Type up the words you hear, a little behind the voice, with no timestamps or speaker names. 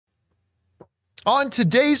On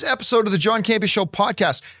today's episode of the John Campea Show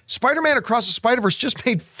podcast, Spider-Man Across the Spider-Verse just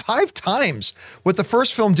made 5 times what the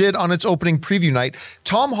first film did on its opening preview night.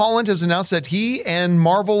 Tom Holland has announced that he and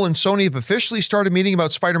Marvel and Sony have officially started meeting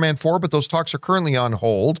about Spider-Man 4, but those talks are currently on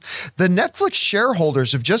hold. The Netflix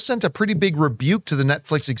shareholders have just sent a pretty big rebuke to the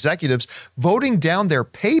Netflix executives, voting down their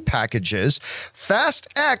pay packages. Fast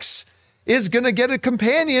X is going to get a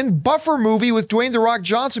companion buffer movie with Dwayne "The Rock"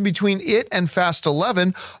 Johnson between it and Fast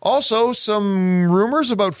 11. Also, some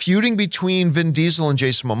rumors about feuding between Vin Diesel and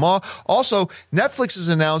Jason Momoa. Also, Netflix has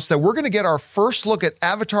announced that we're going to get our first look at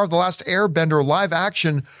Avatar: The Last Airbender live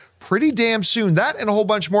action pretty damn soon. That and a whole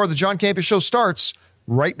bunch more. The John Campea Show starts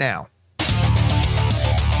right now.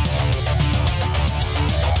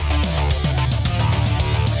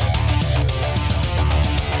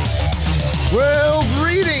 Well,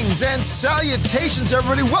 greetings and salutations,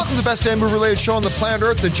 everybody. Welcome to the best damn movie-related show on the planet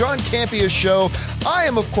Earth, the John Campea Show. I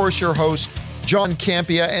am, of course, your host, John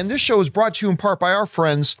Campea, and this show is brought to you in part by our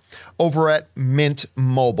friends over at Mint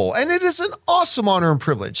Mobile. And it is an awesome honor and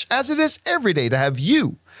privilege, as it is every day, to have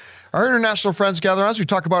you, our international friends, gather around as we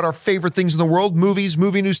talk about our favorite things in the world, movies,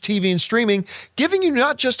 movie news, TV, and streaming, giving you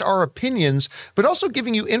not just our opinions, but also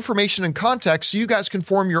giving you information and context so you guys can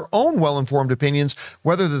form your own well-informed opinions,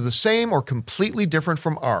 whether they're the same or completely different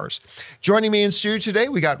from ours. Joining me in studio today,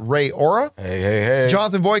 we got Ray Ora. Hey.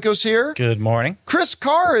 Jonathan Voico's here. Good morning. Chris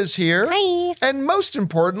Carr is here. Hi. And most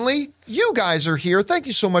importantly, you guys are here. Thank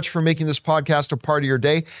you so much for making this podcast a part of your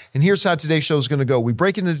day. And here's how today's show is going to go. We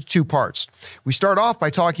break it into 2 parts. We start off by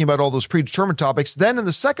talking about all those predetermined topics. Then in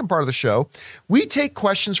the second part of the show, we take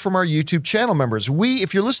questions from our YouTube channel members.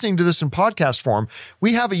 If you're listening to this in podcast form,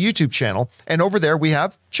 we have a YouTube channel, and over there we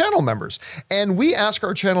have channel members. And we ask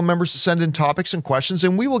our channel members to send in topics and questions,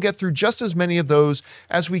 and we will get through just as many of those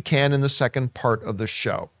as we can in the second part of the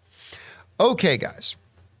show. Okay, guys.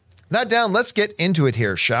 That down, let's get into it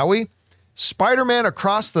here, shall we? Spider-Man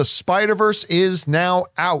Across the Spider-Verse is now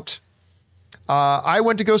out. I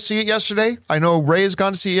went to go see it yesterday. I know Ray has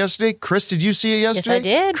gone to see it yesterday. Chris, did you see it yesterday? Yes, I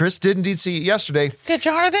did. Chris did indeed see it yesterday. Did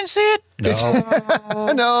Jonathan see it?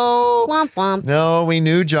 No. Womp womp. No, we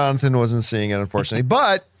knew Jonathan wasn't seeing it, unfortunately.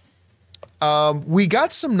 But we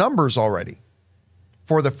got some numbers already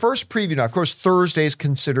for the first preview night. Of course, Thursday is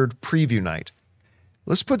considered preview night.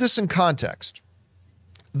 Let's put this in context.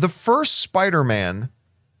 The first Spider-Man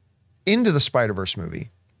Into the Spider-Verse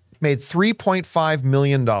movie made $3.5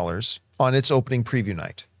 million on its opening preview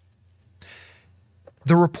night.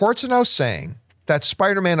 The reports are now saying that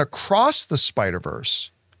Spider-Man Across the Spider-Verse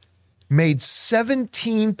made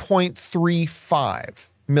 $17.35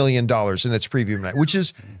 million in its preview night, which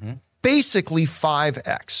is basically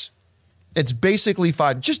 5x. It's basically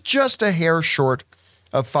 5, just a hair short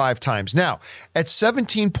of 5 times. Now, at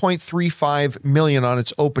 $17.35 million on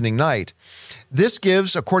its opening night, this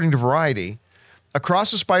gives, according to Variety,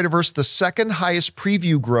 Across the Spider-Verse the second highest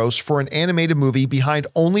preview gross for an animated movie behind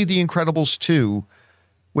only The Incredibles 2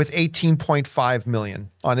 with $18.5 million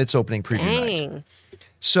on its opening preview night.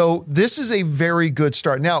 So this is a very good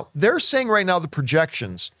start. Now, they're saying right now the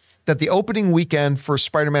projections that the opening weekend for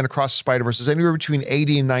Spider-Man Across the Spider-Verse is anywhere between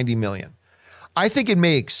 80 and 90 million. I think it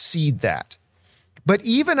may exceed that. But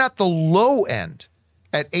even at the low end,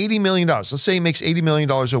 at $80 million, let's say it makes $80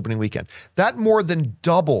 million opening weekend, that more than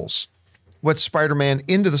doubles what Spider-Man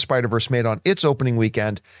Into the Spider-Verse made on its opening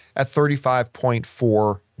weekend at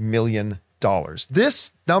 $35.4 million.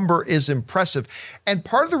 This number is impressive. And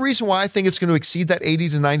part of the reason why I think it's going to exceed that 80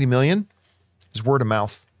 to 90 million is word of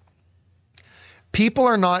mouth. People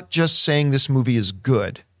are not just saying this movie is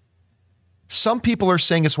good. Some people are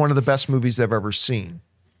saying it's one of the best movies they've ever seen.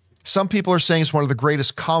 Some people are saying it's one of the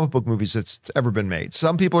greatest comic book movies that's ever been made.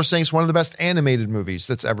 Some people are saying it's one of the best animated movies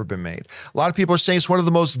that's ever been made. A lot of people are saying it's one of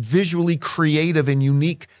the most visually creative and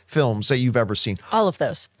unique films that you've ever seen. All of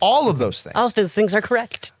those. All of those things. All of those things are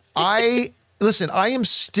correct. I am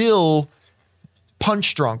still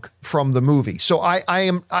punch drunk from the movie. So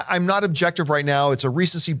I'm not objective right now. It's a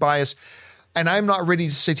recency bias. And I'm not ready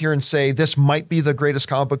to sit here and say this might be the greatest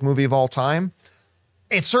comic book movie of all time.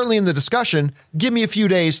 It's certainly in the discussion. Give me a few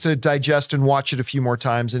days to digest and watch it a few more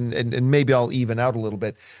times, and maybe I'll even out a little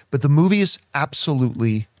bit. But the movie is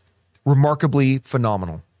absolutely, remarkably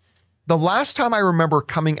phenomenal. The last time I remember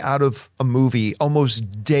coming out of a movie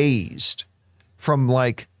almost dazed from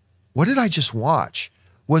like, what did I just watch?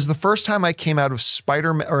 Was the first time I came out of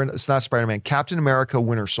Spider-Man, or it's not Spider-Man, Captain America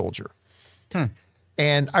Winter Soldier.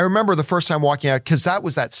 And I remember the first time walking out, because that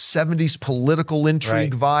was that 70s political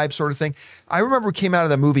intrigue vibe sort of thing. I remember we came out of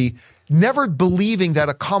that movie never believing that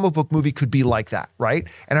a comic book movie could be like that, right?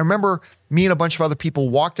 And I remember me and a bunch of other people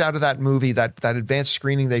walked out of that movie, that advanced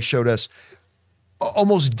screening they showed us,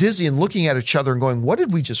 almost dizzy and looking at each other and going, what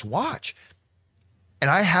did we just watch? And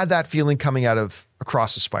I had that feeling coming out of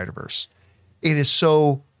Across the Spider-Verse. It is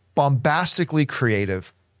so bombastically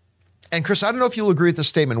creative. And Chris, I don't know if you'll agree with this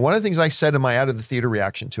statement. One of the things I said in my out of the theater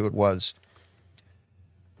reaction to it was,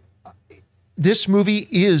 this movie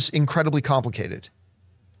is incredibly complicated,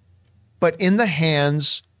 but in the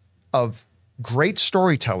hands of great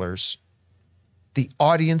storytellers, the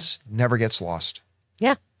audience never gets lost.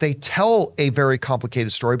 Yeah. They tell a very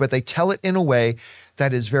complicated story, but they tell it in a way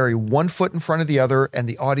that is very one foot in front of the other, and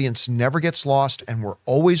the audience never gets lost, and we're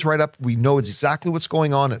always right up. We know exactly what's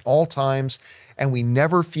going on at all times, and we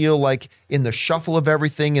never feel like in the shuffle of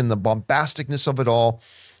everything, in the bombasticness of it all,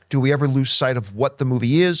 do we ever lose sight of what the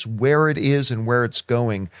movie is, where it is, and where it's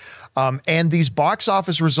going. And these box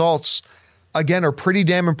office results, again, are pretty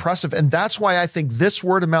damn impressive, and that's why I think this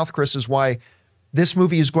word of mouth, Chris, is why this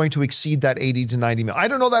movie is going to exceed that 80 to 90 million. I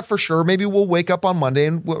don't know that for sure. Maybe we'll wake up on Monday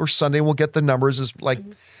or Sunday and we'll get the numbers as like,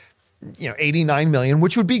 89 million,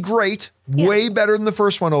 which would be great. Yeah. Way better than the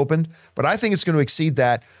first one opened. But I think it's going to exceed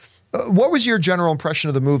that. What was your general impression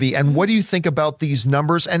of the movie, and what do you think about these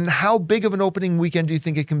numbers, and how big of an opening weekend do you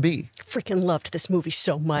think it can be? Freaking loved this movie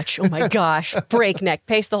so much. Oh my gosh. Breakneck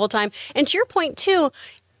pace the whole time. And to your point too,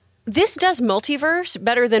 this does multiverse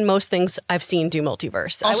better than most things I've seen do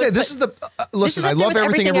multiverse. I'll say this is the listen. I love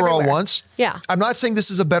Everything Everywhere All at Once. Yeah, I'm not saying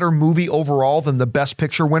this is a better movie overall than the Best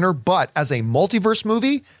Picture winner, but as a multiverse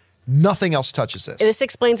movie, nothing else touches this. This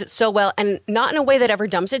explains it so well, and not in a way that ever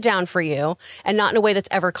dumps it down for you, and not in a way that's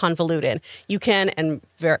ever convoluted. You can, and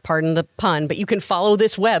pardon the pun, but you can follow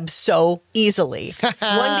this web so easily.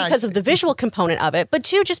 One, because of the visual component of it, but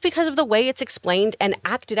two, just because of the way it's explained and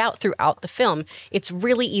acted out throughout the film. It's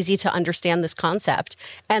really easy to understand this concept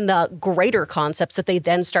and the greater concepts that they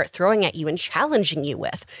then start throwing at you and challenging you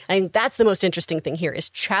with. I think that's the most interesting thing here, is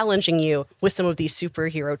challenging you with some of these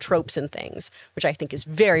superhero tropes and things, which I think is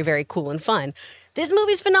very, very cool and fun. This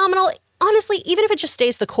movie's phenomenal. Honestly, even if it just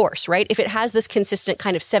stays the course, right? If it has this consistent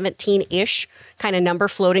kind of 17-ish kind of number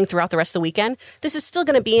floating throughout the rest of the weekend, this is still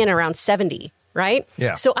going to be in around 70, right?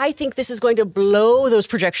 Yeah. So I think this is going to blow those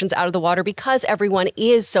projections out of the water because everyone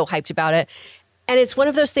is so hyped about it. And it's one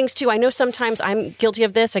of those things, too. I know sometimes I'm guilty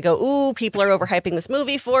of this. I go, ooh, people are overhyping this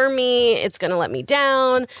movie for me. It's going to let me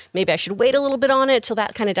down. Maybe I should wait a little bit on it till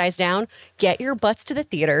that kind of dies down. Get your butts to the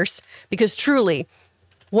theaters, because truly,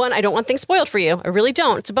 one, I don't want things spoiled for you. I really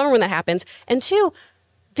don't. It's a bummer when that happens. And two,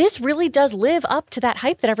 this really does live up to that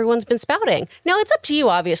hype that everyone's been spouting. Now, it's up to you,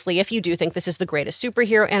 obviously, if you do think this is the greatest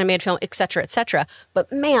superhero animated film, et cetera, et cetera.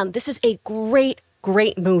 But man, this is a great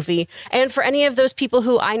movie. And for any of those people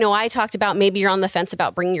who I know I talked about, maybe you're on the fence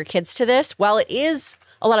about bringing your kids to this, while it is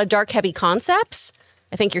a lot of dark, heavy concepts,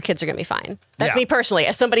 I think your kids are going to be fine. That's me personally,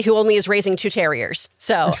 as somebody who only is raising 2 terriers.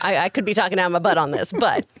 So I could be talking out of my butt on this.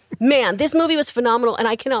 But man, this movie was phenomenal, and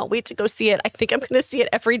I cannot wait to go see it. I think I'm going to see it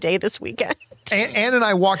every day this weekend. Ann and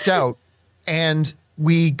I walked out, and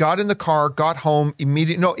we got in the car, got home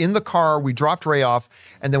immediately. No, in the car, we dropped Ray off,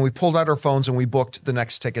 and then we pulled out our phones and we booked the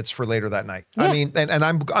next tickets for later that night. Yeah. I mean, and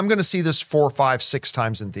I'm going to see this 4, 5, 6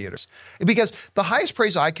 times in theaters, because the highest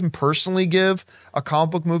praise I can personally give a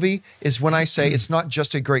comic book movie is when I say it's not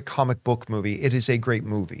just a great comic book movie, it is a great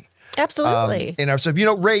movie. Absolutely. And I said,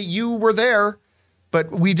 Ray, you were there,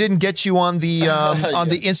 but we didn't get you on the on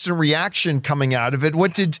the instant reaction coming out of it.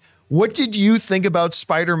 What did you think about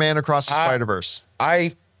Spider-Man Across the Spider-Verse?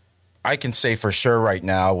 I can say for sure right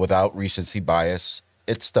now, without recency bias,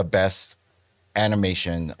 it's the best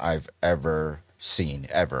animation I've ever seen,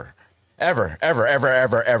 ever. I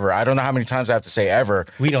don't know how many times I have to say ever.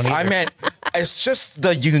 We don't either. I meant, it's just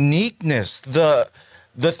the uniqueness, the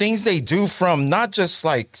things they do from not just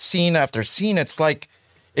like scene after scene. It's like,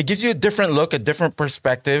 it gives you a different look, a different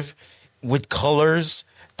perspective with colors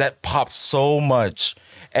that pop so much.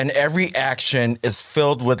 And every action is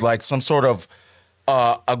filled with like some sort of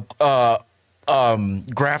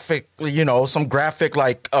graphic, some graphic,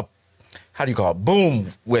 like how do you call it? Boom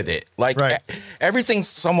with it. Like right. Everything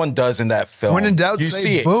someone does in that film. When in doubt,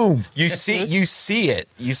 say it. Boom. You see it.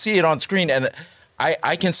 You see it on screen. And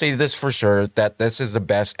I can say this for sure, that this is the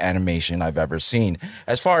best animation I've ever seen.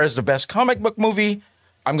 As far as the best comic book movie,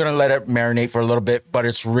 I'm going to let it marinate for a little bit, but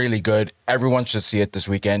it's really good. Everyone should see it this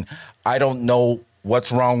weekend. I don't know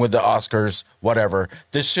what's wrong with the Oscars, whatever.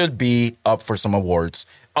 This should be up for some awards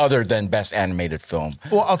other than best animated film.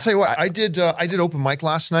 Well, I'll tell you what, I did open mic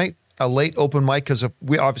last night, a late open mic, because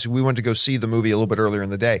we went to go see the movie a little bit earlier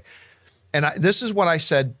in the day. And this is what I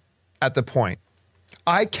said at the point.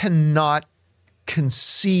 I cannot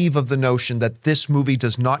conceive of the notion that this movie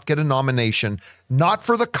does not get a nomination, not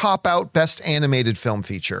for the cop-out best animated film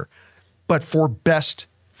feature, but for best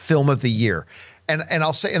film of the year. And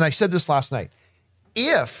I'll say, and I said this last night,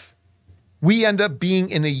 if we end up being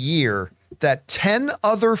in a year that 10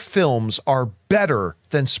 other films are better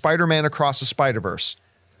than Spider-Man Across the Spider-Verse,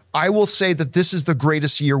 I will say that this is the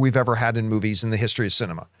greatest year we've ever had in movies in the history of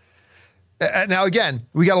cinema. Now, again,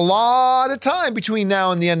 we got a lot of time between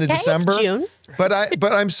now and the end of December. It's June.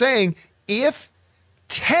 But I'm saying if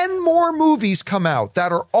 10 more movies come out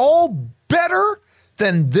that are all better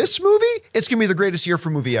than this movie, it's going to be the greatest year for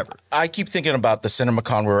movie ever. I keep thinking about the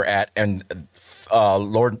CinemaCon we were at, and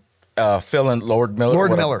Phil and Lord Miller.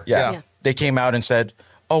 Lord Miller, yeah. They came out and said,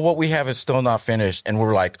 "Oh, what we have is still not finished," and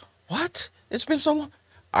we're like, "What? It's been so long."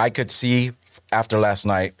 I could see after last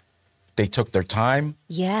night, they took their time.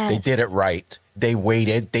 Yes. They did it right. They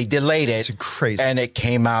waited. They delayed it. It's crazy. And it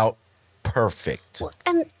came out perfect. Well,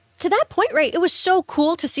 and to that point, right, it was so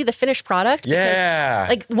cool to see the finished product. Yeah.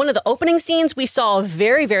 Because, like, one of the opening scenes we saw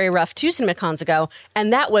very, very rough 2 CinemaCons ago,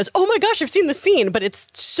 and that was, oh my gosh, I've seen the scene, but it's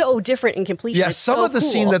so different in completion. Yeah, It's some so of the cool.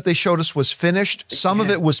 scene that they showed us was finished. Some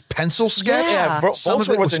of it was pencil sketch. Yeah. Some of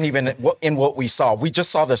Vulture it was- wasn't even in what we saw. We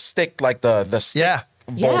just saw the stick, like the stick. Yeah.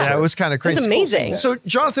 Yeah. Yeah, it was kind of crazy. It's amazing. So,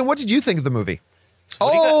 Jonathan, what did you think of the movie?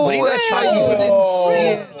 What do you That's guys- right. You didn't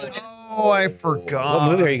see it. Oh, I forgot.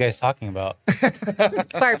 What movie are you guys talking about?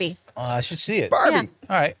 Barbie. I should see it. Barbie. Yeah.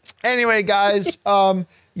 All right. Anyway, guys,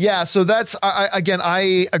 yeah, so that's,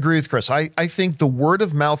 I agree with Chris. I think the word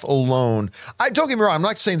of mouth alone, don't get me wrong, I'm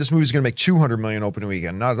not saying this movie is going to make 200 million opening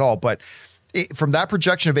weekend, not at all, but from that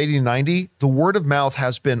projection of 80 to 90, the word of mouth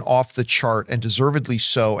has been off the chart and deservedly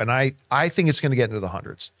so, and I think it's going to get into the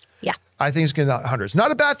hundreds. Yeah. I think it's going to hundreds.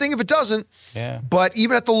 Not a bad thing if it doesn't. Yeah. But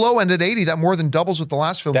even at the low end at 80, that more than doubles what the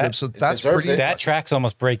last film That- did. So that's deserves pretty. it. That tracks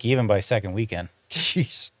almost break even by second weekend.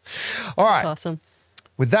 Jeez. All right. That's awesome.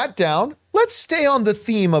 With that down, let's stay on the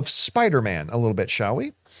theme of Spider-Man a little bit, shall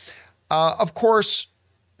we? Of course,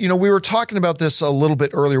 we were talking about this a little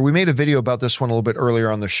bit earlier. We made a video about this one a little bit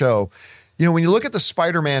earlier on the show. When you look at the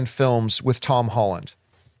Spider-Man films with Tom Holland,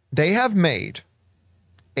 they have made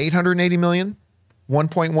 880 million,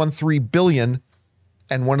 1.13 billion,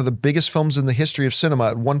 and one of the biggest films in the history of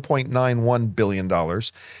cinema at $1.91 billion.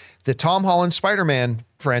 The Tom Holland Spider-Man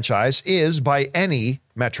franchise is, by any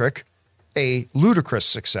metric, a ludicrous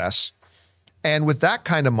success. And with that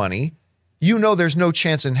kind of money, there's no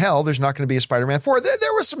chance in hell there's not going to be a Spider-Man 4.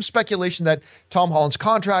 There was some speculation that Tom Holland's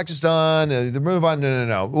contract is done, the move on.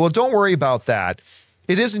 No. Well, don't worry about that.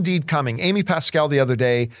 It is indeed coming. Amy Pascal the other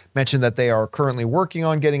day mentioned that they are currently working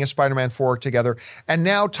on getting a Spider-Man 4 together. And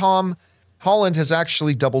now Tom Holland has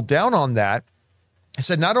actually doubled down on that. He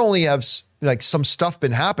said, not only have some stuff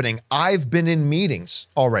been happening, I've been in meetings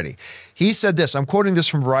already. He said this, I'm quoting this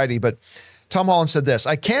from Variety, but Tom Holland said this,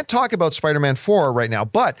 I can't talk about Spider-Man 4 right now,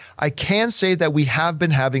 but I can say that we have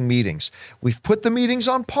been having meetings. We've put the meetings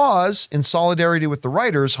on pause in solidarity with the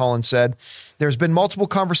writers, Holland said. There's been multiple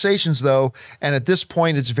conversations, though, and at this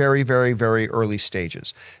point, it's very, very, very early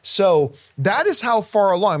stages. So that is how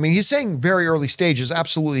far along. I mean, he's saying very early stages.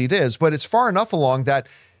 Absolutely it is, but it's far enough along that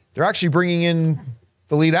they're actually bringing in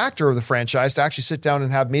the lead actor of the franchise to actually sit down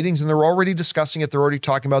and have meetings, and they're already discussing it. They're already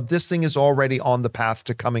talking about this thing is already on the path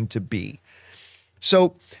to coming to be.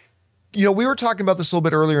 So, we were talking about this a little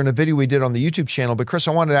bit earlier in a video we did on the YouTube channel, but Chris,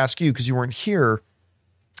 I wanted to ask you, because you weren't here,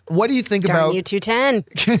 what do you think Darn about you, 210.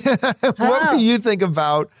 what do you think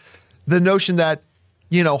about the notion that,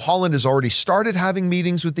 Holland has already started having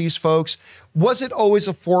meetings with these folks? Was it always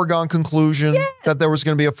a foregone conclusion that there was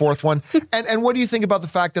going to be a fourth one? And what do you think about the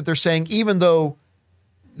fact that they're saying, even though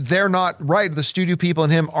they're not right, the studio people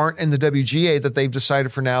and him aren't in the WGA, that they've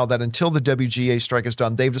decided for now that until the WGA strike is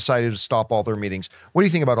done, they've decided to stop all their meetings? What do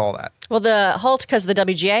you think about all that? Well, the halt because of the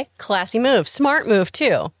WGA, classy move, smart move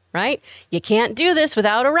too, right? You can't do this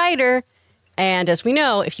without a writer. And as we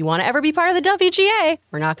know, if you want to ever be part of the WGA,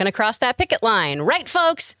 we're not going to cross that picket line. Right,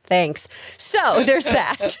 folks? Thanks. So there's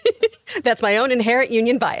that. That's my own inherent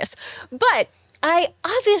union bias. But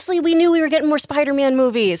we knew we were getting more Spider-Man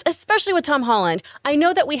movies, especially with Tom Holland. I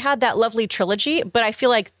know that we had that lovely trilogy, but I feel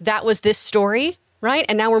like that was this story, right?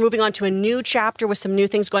 And now we're moving on to a new chapter with some new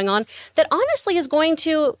things going on that honestly is going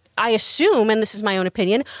to, I assume, and this is my own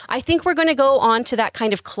opinion, I think we're going to go on to that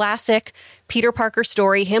kind of classic Peter Parker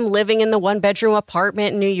story, him living in the one-bedroom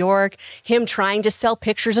apartment in New York, him trying to sell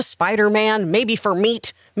pictures of Spider-Man, maybe for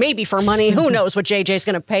meat, maybe for money. Who knows what JJ's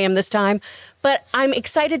going to pay him this time? But I'm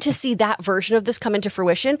excited to see that version of this come into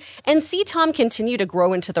fruition and see Tom continue to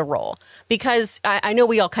grow into the role, because I know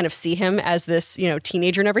we all kind of see him as this,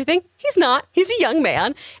 teenager and everything. He's not. He's a young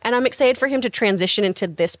man. And I'm excited for him to transition into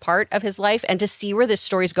this part of his life and to see where this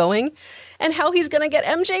story's going and how he's going to get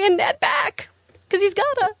MJ and Ned back, because he's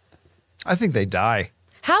gotta. I think they die.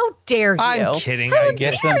 How dare you? I'm kidding. How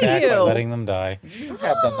Get dare them back by you? letting them die. You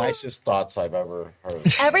have the nicest thoughts I've ever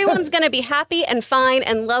heard. Everyone's going to be happy and fine,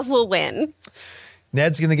 and love will win.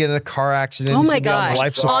 Ned's going to get in a car accident. Oh He's my gonna be on gosh!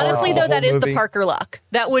 life support Honestly, the though, that whole is the movie. Parker luck.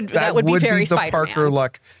 That would be very the Spider-Man. Parker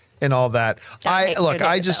luck and all that.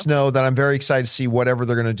 I just know that I'm very excited to see whatever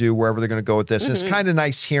they're going to do, wherever they're going to go with this. And it's kind of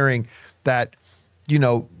nice hearing that,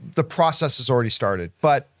 the process has already started.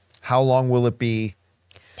 But how long will it be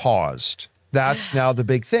paused? That's now the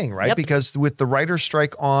big thing, right? Yep. Because with the writer's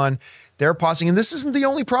strike on, they're pausing. And this isn't the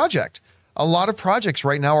only project. A lot of projects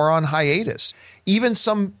right now are on hiatus. Even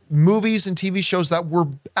some movies and TV shows that were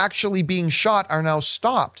actually being shot are now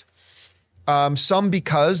stopped. Some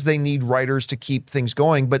because they need writers to keep things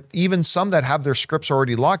going, but even some that have their scripts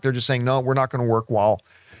already locked, they're just saying, no, we're not going to work while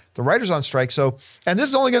the writer's on strike. So, and this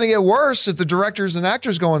is only going to get worse if the directors and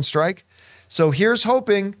actors go on strike. So here's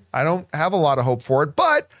hoping. I don't have a lot of hope for it,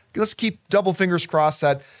 but let's keep double fingers crossed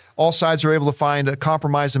that all sides are able to find a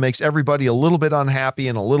compromise that makes everybody a little bit unhappy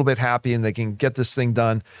and a little bit happy, and they can get this thing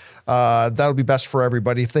done. That'll be best for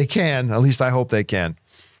everybody if they can. At least I hope they can.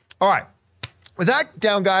 All right. With that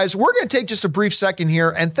down, guys, we're going to take just a brief second here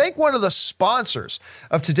and thank one of the sponsors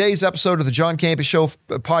of today's episode of the John Campea Show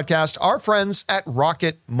podcast, our friends at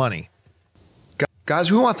Rocket Money.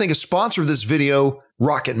 Guys, we want to thank a sponsor of this video,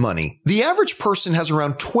 Rocket Money. The average person has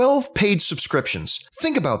around 12 paid subscriptions.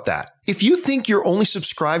 Think about that. If you think you're only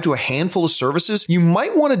subscribed to a handful of services, you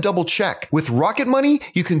might want to double check. With Rocket Money,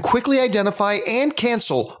 you can quickly identify and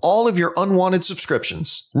cancel all of your unwanted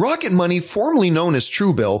subscriptions. Rocket Money, formerly known as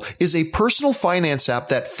Truebill, is a personal finance app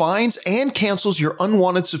that finds and cancels your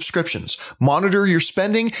unwanted subscriptions, monitor your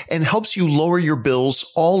spending, and helps you lower your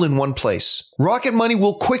bills all in one place. Rocket Money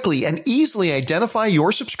will quickly and easily identify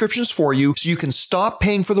your subscriptions for you so you can stop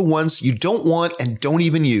paying for the ones you don't want and don't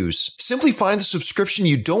even use. Simply find the subscription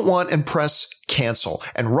you don't want and press cancel,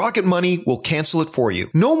 and Rocket Money will cancel it for you.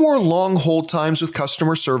 No more long hold times with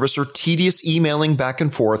customer service or tedious emailing back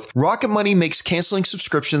and forth. Rocket Money makes canceling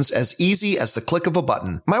subscriptions as easy as the click of a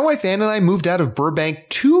button. My wife Ann and I moved out of Burbank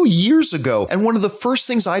 2 years ago, and one of the first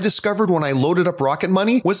things I discovered when I loaded up Rocket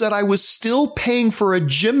Money was that I was still paying for a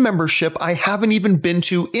gym membership I haven't even been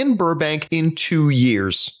to in Burbank in 2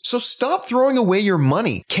 years. So stop throwing away your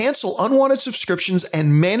money. Cancel unwanted subscriptions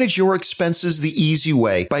and manage your expenses the easy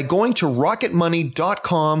way by going to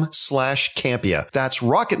rocketmoney.com/Campea. That's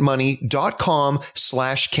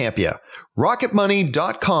rocketmoney.com/Campea.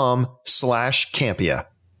 rocketmoney.com/Campea.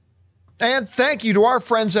 And thank you to our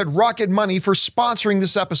friends at Rocket Money for sponsoring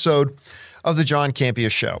this episode of the John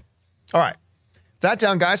Campea Show. All right. That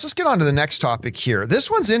down, guys. Let's get on to the next topic here.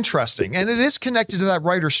 This one's interesting, and it is connected to that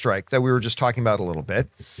writer's strike that we were just talking about a little bit.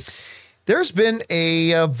 There's been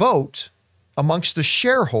a vote amongst the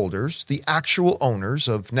shareholders, the actual owners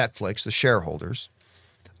of Netflix, the shareholders,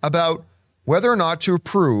 about whether or not to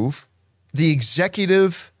approve the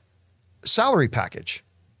executive salary package,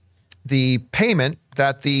 the payment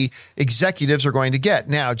that the executives are going to get.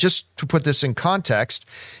 Now, just to put this in context,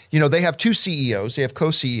 they have two CEOs, they have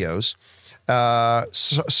co-CEOs.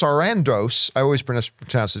 Sarandos, I always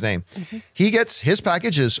pronounce his name. Mm-hmm. He gets, his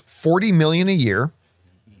package is $40 million a year.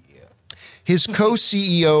 His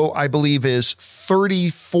co-CEO, I believe, is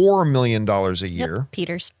 $34 million a year. Yep,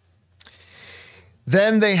 Peters.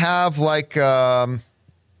 Then they have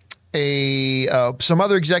some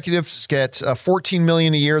other executives get $14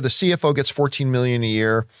 million a year. The CFO gets $14 million a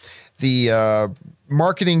year. The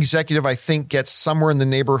marketing executive, I think, gets somewhere in the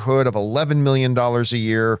neighborhood of $11 million a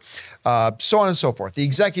year, so on and so forth. The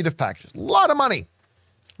executive package, a lot of money.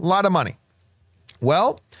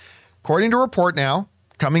 Well, according to a report now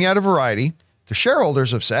coming out of Variety, the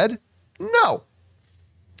shareholders have said no.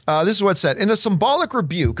 This is what it said. In a symbolic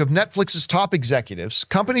rebuke of Netflix's top executives,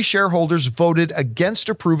 company shareholders voted against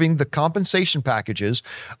approving the compensation packages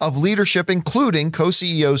of leadership, including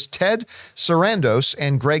co-CEOs Ted Sarandos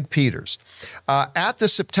and Greg Peters. At the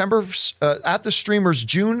streamer's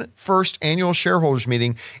June 1st annual shareholders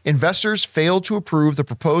meeting, investors failed to approve the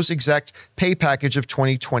proposed exec pay package of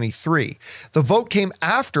 2023. The vote came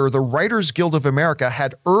after the Writers Guild of America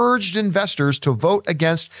had urged investors to vote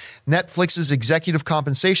against Netflix's executive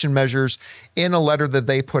compensation measures in a letter that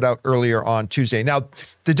they put out earlier on Tuesday. Now,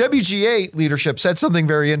 the WGA leadership said something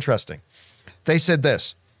very interesting. They said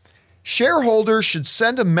this: shareholders should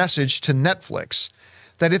send a message to Netflix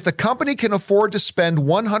that if the company can afford to spend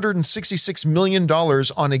 $166 million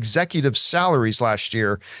on executive salaries last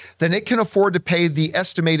year, then it can afford to pay the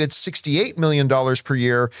estimated $68 million per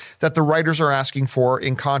year that the writers are asking for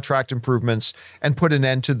in contract improvements and put an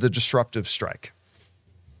end to the disruptive strike,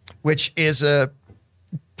 which is a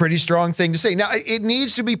Pretty strong thing to say. Now, it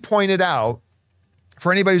needs to be pointed out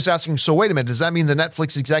for anybody who's asking, so wait a minute, does that mean the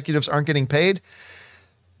Netflix executives aren't getting paid?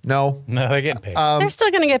 No. No, they're getting paid. They're still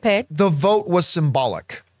going to get paid. The vote was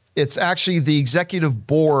symbolic. It's actually the executive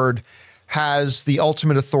board has the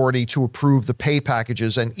ultimate authority to approve the pay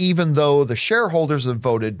packages. And even though the shareholders have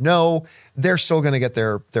voted no, they're still going to get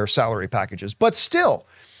their salary packages. But still,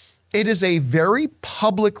 it is a very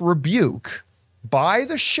public rebuke by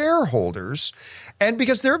the shareholders. And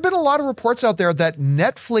because there have been a lot of reports out there that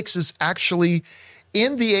Netflix is actually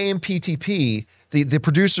in the AMPTP, the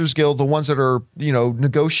Producers Guild, the ones that are,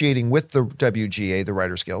 negotiating with the WGA, the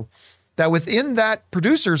Writers Guild, that within that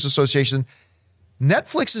Producers Association,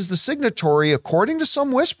 Netflix is the signatory, according to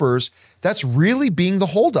some whispers, that's really being the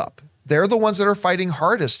holdup. They're the ones that are fighting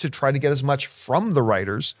hardest to try to get as much from the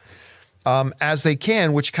writers as they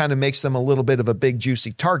can, which kind of makes them a little bit of a big,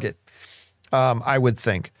 juicy target, I would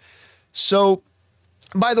think. So,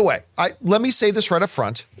 by the way, let me say this right up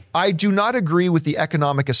front. I do not agree with the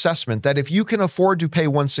economic assessment that if you can afford to pay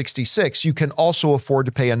 $166, you can also afford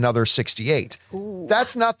to pay another $68. Ooh.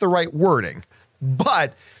 That's not the right wording,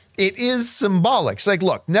 but it is symbolic. It's like,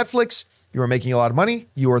 look, Netflix, you are making a lot of money.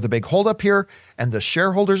 You are the big holdup here, and the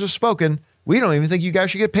shareholders have spoken. We don't even think you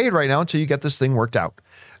guys should get paid right now until you get this thing worked out.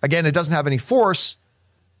 Again, it doesn't have any force,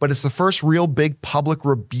 but it's the first real big public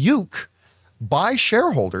rebuke by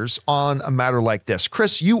shareholders on a matter like this.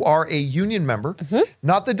 Chris, you are a union member,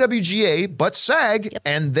 not the WGA, but SAG,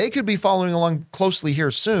 and they could be following along closely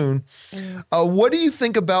here soon. What do you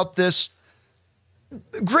think about this,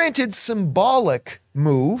 granted, symbolic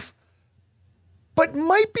move, but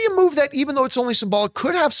might be a move that, even though it's only symbolic,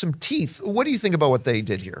 could have some teeth? What do you think about what they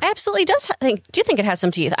did here? Absolutely do you think it has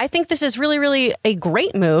some teeth? I think this is really, really a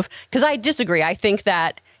great move, because I disagree. I think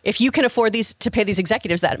that if you can afford to pay these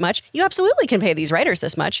executives that much, you absolutely can pay these writers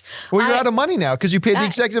this much. Well, you're out of money now because you paid the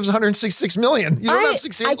executives $166 million. You don't have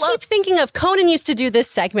 68 left. I keep thinking of Conan used to do this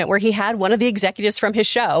segment where he had one of the executives from his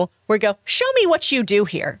show where he'd go, "Show me what you do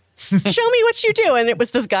here. Show me what you do." And it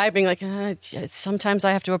was this guy being like, sometimes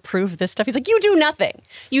I have to approve this stuff. He's like, you do nothing.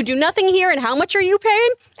 You do nothing here. And how much are you paying?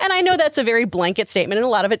 And I know that's a very blanket statement, and a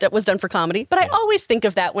lot of it was done for comedy. But I always think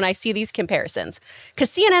of that when I see these comparisons,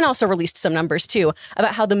 because CNN also released some numbers, too,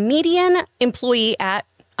 about how the median employee at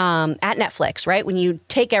Netflix, right, when you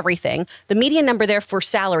take everything, the median number there for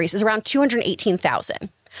salaries is around $218,000.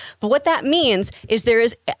 But what that means is there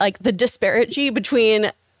is like the disparity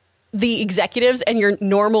between the executives and your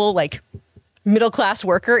normal, like, middle-class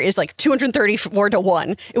worker is like 234 to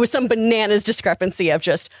 1. It was some bananas discrepancy of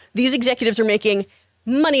just these executives are making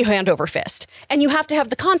money hand over fist. And you have to have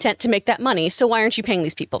the content to make that money. So why aren't you paying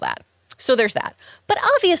these people that? So there's that. But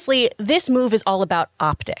obviously, this move is all about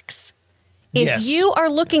optics. If you are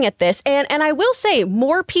looking at this, and I will say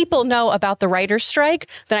more people know about the writer's strike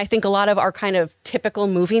than I think a lot of our kind of typical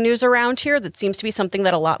movie news around here. That seems to be something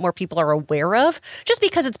that a lot more people are aware of, just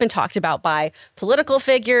because it's been talked about by political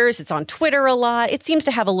figures. It's on Twitter a lot. It seems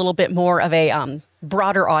to have a little bit more of a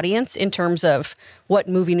broader audience in terms of what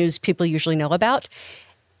movie news people usually know about.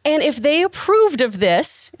 And if they approved of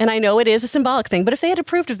this, and I know it is a symbolic thing, but if they had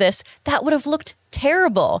approved of this, that would have looked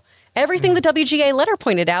terrible. Everything the WGA letter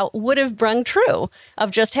pointed out would have rung true of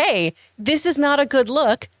just, hey, this is not a good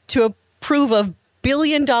look to approve of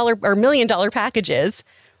billion-dollar or million-dollar packages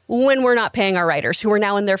when we're not paying our writers who are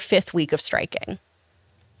now in their 5th week of striking.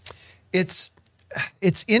 It's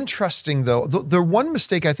interesting, though. The one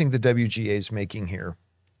mistake I think the WGA is making here,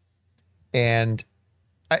 and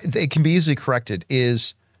it can be easily corrected,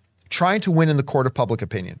 is trying to win in the court of public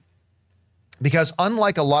opinion. Because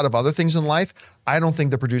unlike a lot of other things in life, I don't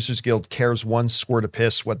think the Producers Guild cares one squirt of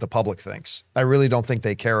piss what the public thinks. I really don't think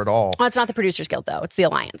they care at all. Well, it's not the Producers Guild, though. It's the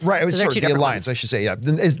Alliance. Right. Sorry, the Alliance, I should say. Yeah.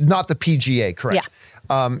 It's not the PGA, correct.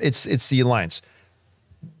 Yeah. It's the Alliance.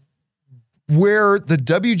 Where the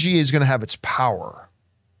WGA is going to have its power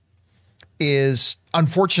is,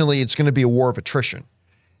 unfortunately, it's going to be a war of attrition.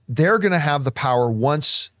 They're going to have the power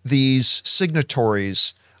once these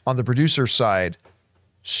signatories on the producer side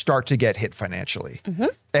start to get hit financially.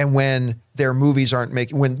 And when their movies aren't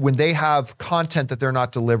making, when they have content that they're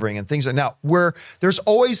not delivering and things. Now, where there's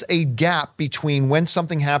always a gap between when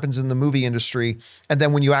something happens in the movie industry and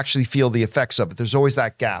then when you actually feel the effects of it. There's always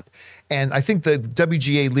that gap. And I think the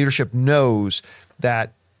WGA leadership knows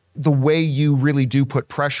that the way you really do put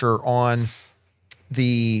pressure on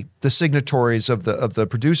the signatories of the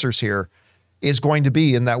producers here is going to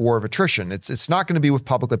be in that war of attrition. It's not going to be with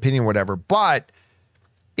public opinion or whatever, but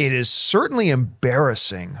it is certainly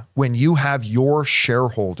embarrassing when you have your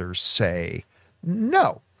shareholders say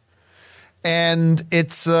no. And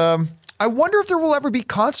it's, I wonder if there will ever be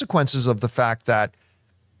consequences of the fact that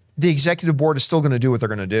the executive board is still going to do what they're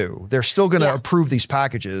going to do. They're still going to approve these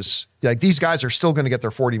packages. Like these guys are still going to get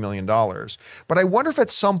their $40 million. But I wonder if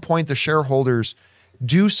at some point the shareholders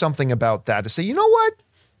do something about that to say, you know what?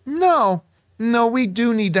 No, we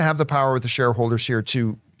do need to have the power with the shareholders here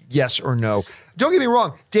to yes or no. Don't get me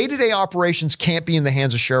wrong. Day-to-day operations can't be in the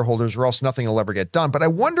hands of shareholders or else nothing will ever get done. But I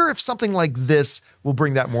wonder if something like this will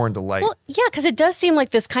bring that more into light. Well, yeah, because it does seem like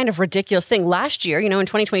this kind of ridiculous thing. Last year, in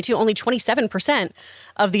 2022, only 27%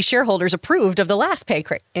 of the shareholders approved of the last pay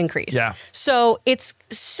increase. Yeah. So it's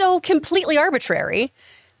so completely arbitrary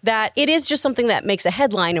that it is just something that makes a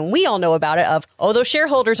headline, and we all know about it of, those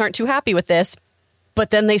shareholders aren't too happy with this,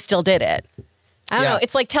 but then they still did it. I don't know.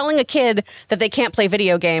 It's like telling a kid that they can't play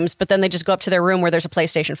video games, but then they just go up to their room where there's a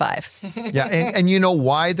PlayStation 5. Yeah, and you know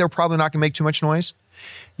why they're probably not going to make too much noise?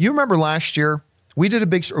 You remember last year, we did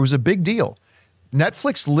it was a big deal.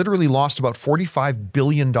 Netflix literally lost about $45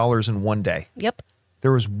 billion in one day. Yep.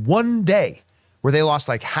 There was one day where they lost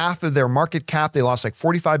like half of their market cap. They lost like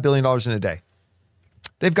 $45 billion in a day.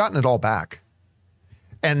 They've gotten it all back.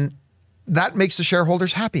 And that makes the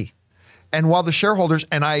shareholders happy. And while the shareholders,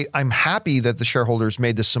 and I'm happy that the shareholders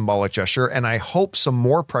made this symbolic gesture, and I hope some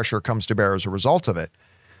more pressure comes to bear as a result of it.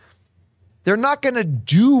 They're not going to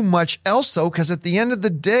do much else, though, because at the end of the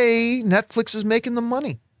day, Netflix is making the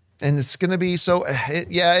money. And it's going to be so,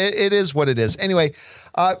 it is what it is. Anyway,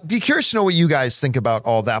 be curious to know what you guys think about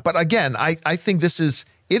all that. But again, I think it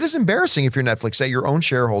is embarrassing if you're Netflix that your own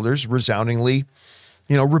shareholders resoundingly,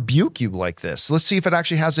 rebuke you like this. Let's see if it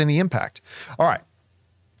actually has any impact. All right.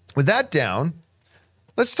 With that down,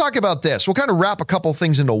 let's talk about this. We'll kind of wrap a couple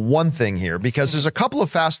things into one thing here because there's a couple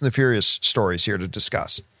of Fast and the Furious stories here to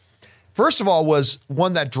discuss. First of all was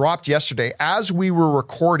one that dropped yesterday as we were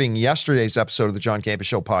recording yesterday's episode of the John Campea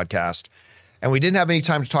Show podcast, and we didn't have any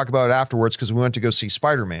time to talk about it afterwards because we went to go see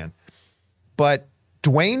Spider-Man. But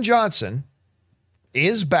Dwayne Johnson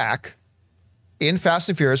is back in Fast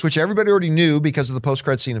and Furious, which everybody already knew because of the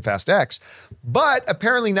post-credit scene in Fast X. But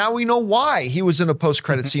apparently now we know why he was in a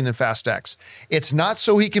post-credit scene in Fast X. It's not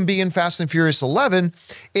so he can be in Fast and Furious 11.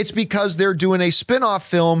 It's because they're doing a spin-off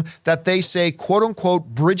film that they say, quote unquote,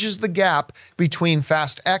 bridges the gap between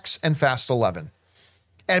Fast X and Fast 11.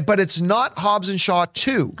 But it's not Hobbs and Shaw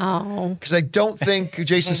 2. Oh. Because I don't think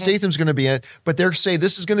Jason Statham's going to be in it. But they're saying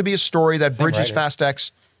this is going to be a story that bridges Fast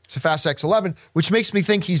X to Fast X 11, which makes me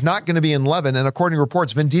think he's not going to be in 11. And according to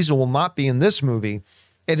reports, Vin Diesel will not be in this movie.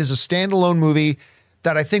 It is a standalone movie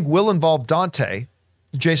that I think will involve Dante,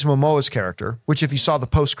 Jason Momoa's character, which if you saw the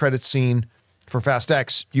post-credit scene for Fast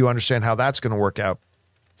X, you understand how that's going to work out.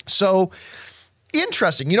 So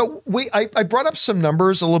interesting. I brought up some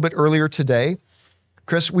numbers a little bit earlier today.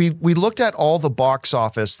 Chris, we looked at all the box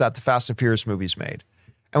office that the Fast and Furious movies made.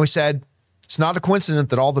 And we said, it's not a coincidence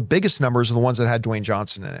that all the biggest numbers are the ones that had Dwayne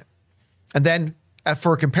Johnson in it. And then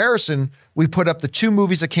for a comparison, we put up the two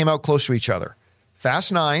movies that came out close to each other,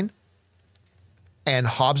 Fast 9 and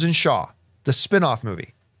Hobbs and Shaw, the spin-off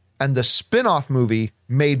movie. And the spin-off movie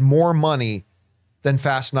made more money than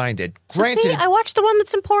Fast 9 did. Granted, See, I watched the one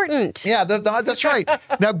that's important. Yeah, that's right.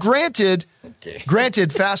 Now, granted,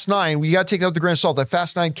 Fast 9, we got to take that with the grain of salt. That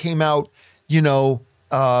Fast 9 came out,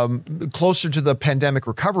 closer to the pandemic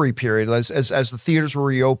recovery period as the theaters were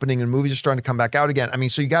reopening and movies are starting to come back out again. I mean,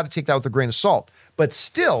 so you got to take that with a grain of salt. But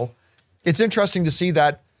still, it's interesting to see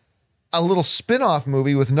that a little spin-off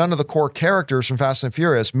movie with none of the core characters from Fast and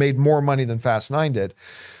Furious made more money than Fast 9 did.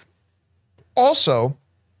 Also,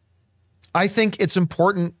 I think it's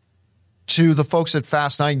important to the folks at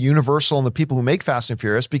Fast 9, Universal, and the people who make Fast and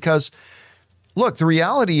Furious because, look, the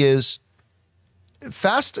reality is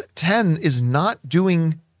Fast 10 is not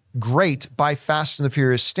doing great by Fast and the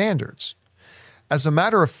Furious standards. As a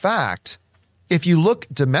matter of fact, if you look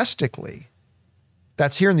domestically,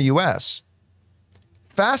 that's here in the US,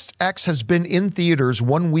 Fast X has been in theaters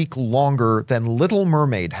 1 week longer than Little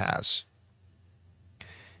Mermaid has.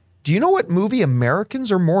 Do you know what movie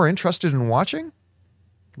Americans are more interested in watching?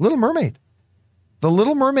 Little Mermaid. The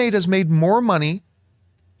Little Mermaid has made more money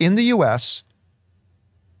in the US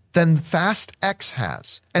than Fast X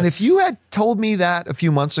has. And if you had told me that a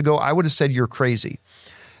few months ago, I would have said you're crazy.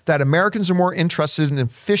 That Americans are more interested in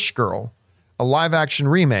Fish Girl, a live-action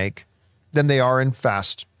remake, than they are in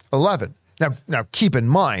Fast 11. Now, keep in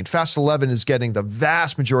mind, Fast 11 is getting the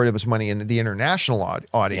vast majority of its money in the international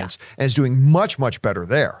audience and is doing much, much better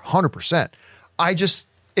there, 100%.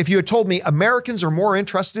 If you had told me Americans are more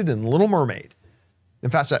interested in Little Mermaid than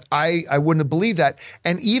Fast X, I wouldn't have believed that.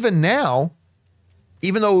 And even now,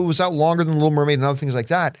 even though it was out longer than Little Mermaid and other things like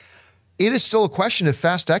that, it is still a question if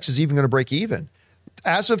Fast X is even going to break even.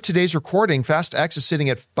 As of today's recording, Fast X is sitting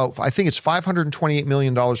at about, I think it's $528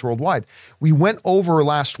 million worldwide. We went over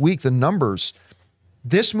last week the numbers.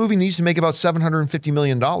 This movie needs to make about $750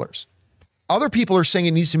 million. Other people are saying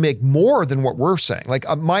it needs to make more than what we're saying. Like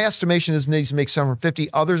my estimation is it needs to make 750.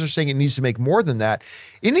 Others are saying it needs to make more than that.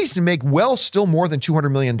 It needs to make still more than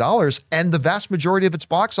 $200 million. And the vast majority of its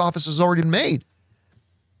box office has already been made.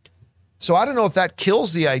 So I don't know if that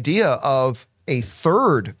kills the idea of a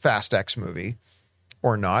third Fast X movie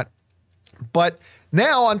or not. But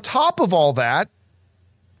now on top of all that,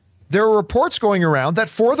 there are reports going around that,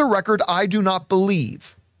 for the record, I do not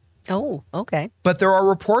believe. Oh, okay. But there are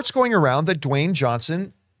reports going around that Dwayne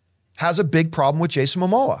Johnson has a big problem with Jason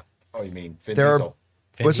Momoa. Oh, you mean Vin Diesel?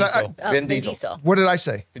 Vin Vin Diesel. What did I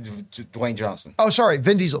say? Dwayne Johnson. Oh, sorry,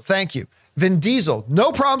 Vin Diesel. Thank you. Vin Diesel.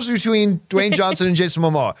 No problems between Dwayne Johnson and Jason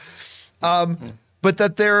Momoa. But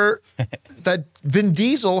that Vin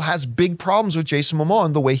Diesel has big problems with Jason Momoa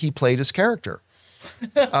and the way he played his character.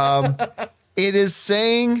 It is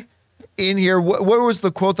saying in here, what was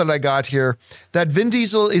the quote that I got here? That Vin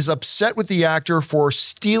Diesel is upset with the actor for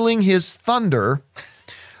stealing his thunder,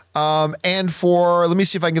 and for, let me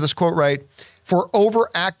see if I can get this quote right, for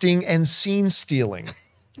overacting and scene stealing.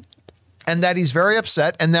 And that he's very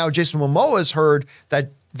upset. And now Jason Momoa has heard that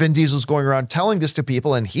Vin Diesel's going around telling this to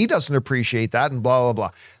people and he doesn't appreciate that and blah, blah,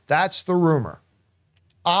 blah. That's the rumor.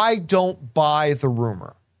 I don't buy the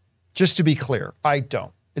rumor. Just to be clear, I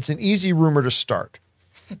don't. It's an easy rumor to start.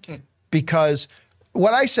 Because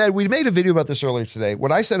what I said, we made a video about this earlier today.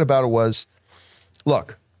 What I said about it was,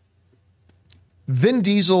 look, Vin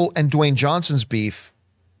Diesel and Dwayne Johnson's beef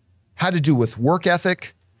had to do with work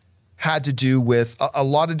ethic, had to do with a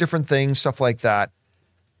lot of different things, stuff like that.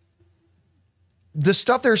 The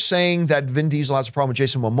stuff they're saying that Vin Diesel has a problem with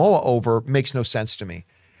Jason Momoa over makes no sense to me.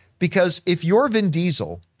 Because if you're Vin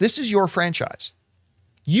Diesel, this is your franchise.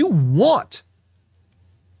 You want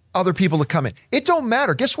other people to come in. It don't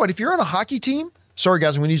matter. Guess what? If you're on a hockey team, sorry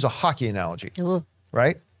guys, I'm going to use a hockey analogy,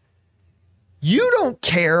 right? You don't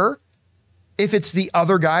care if it's the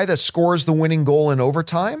other guy that scores the winning goal in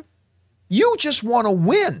overtime. You just want to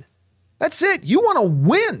win. That's it. You want to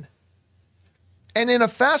win. And in a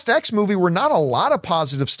Fast X movie where not a lot of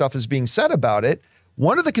positive stuff is being said about it,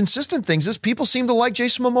 one of the consistent things is people seem to like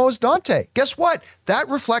Jason Momoa's Dante. Guess what? That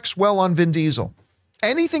reflects well on Vin Diesel.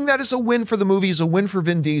 Anything that is a win for the movie is a win for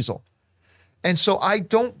Vin Diesel. And so I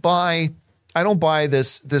don't buy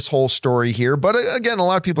this whole story here. But again, a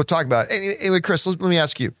lot of people are talking about it. Anyway, Chris, let me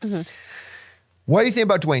ask you. Mm-hmm. What do you think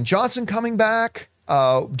about Dwayne Johnson coming back?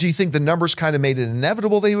 Do you think the numbers kind of made it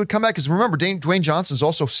inevitable that he would come back? Because remember, Dwayne Johnson's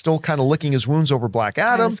also still kind of licking his wounds over Black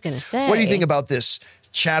Adam. I was going to say. What do you think about this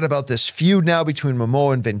chat about this feud now between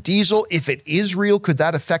Momoa and Vin Diesel? If it is real, could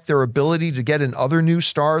that affect their ability to get in other new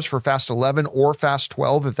stars for Fast 11 or Fast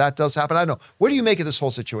 12 if that does happen? I don't know. What do you make of this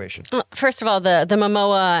whole situation? First of all, the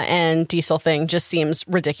Momoa and Diesel thing just seems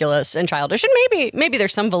ridiculous and childish. And maybe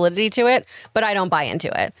there's some validity to it, but I don't buy into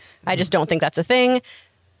it. I just don't think that's a thing.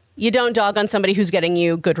 You don't dog on somebody who's getting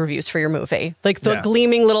you good reviews for your movie. Like the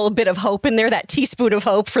gleaming little bit of hope in there, that teaspoon of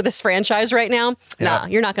hope for this franchise right now. Yeah. Nah,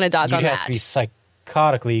 you're not going to dog on that. You'd have to be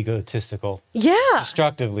psychotically egotistical. Yeah.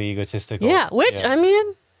 Destructively egotistical. Yeah, which, I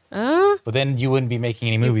mean... but then you wouldn't be making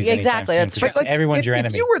any movies exactly. anytime soon. Like, everyone's your enemy.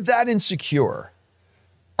 If you were that insecure,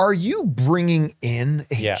 are you bringing in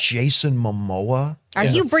a Jason Momoa? Are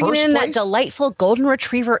you bringing in that delightful golden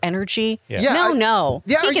retriever energy? Yeah. No.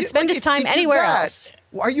 Yeah, he could spend his time anywhere else.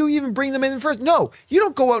 Are you even bringing them in first? No, you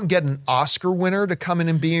don't go out and get an Oscar winner to come in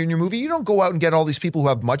and be in your movie. You don't go out and get all these people who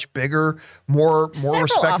have much bigger, more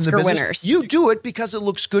respect Oscar in the business. Winners. You do it because it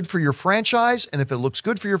looks good for your franchise, and if it looks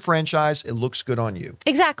good for your franchise, it looks good on you.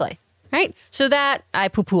 Exactly. Right? So that, I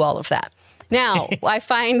poo-poo all of that. Now, I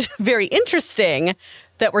find very interesting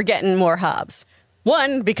that we're getting more Hobbs.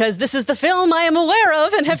 One, because this is the film I am aware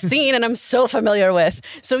of and have seen and I'm so familiar with.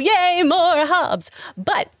 So yay, more Hobbs.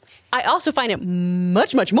 But I also find it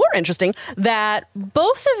much, much more interesting that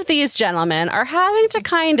both of these gentlemen are having to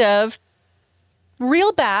kind of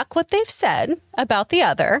reel back what they've said about the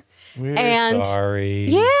other. We're sorry.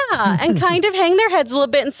 Yeah, and kind of hang their heads a little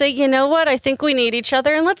bit and say, you know what, I think we need each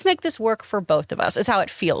other and let's make this work for both of us, is how it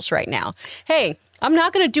feels right now. Hey, I'm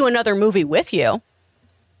not going to do another movie with you,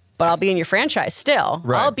 but I'll be in your franchise still.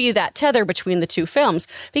 Right. I'll be that tether between the two films.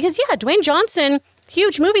 Because, yeah, Dwayne Johnson,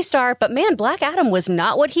 huge movie star, but man, Black Adam was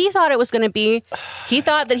not what he thought it was going to be. He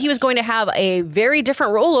thought that he was going to have a very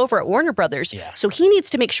different role over at Warner Brothers. Yeah. So he needs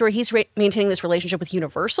to make sure he's maintaining this relationship with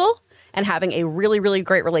Universal and having a really, really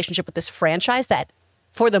great relationship with this franchise that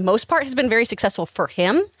for the most part, has been very successful for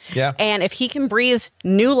him. Yeah. And if he can breathe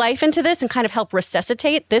new life into this and kind of help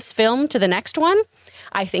resuscitate this film to the next one,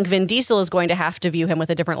 I think Vin Diesel is going to have to view him with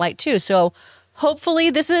a different light too. So hopefully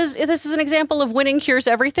this is an example of winning cures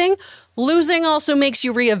everything. Losing also makes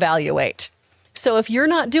you reevaluate. So if you're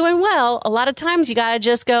not doing well, a lot of times you got to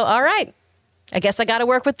just go, all right, I guess I got to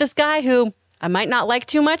work with this guy who I might not like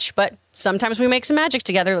too much, but sometimes we make some magic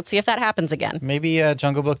together. Let's see if that happens again. Maybe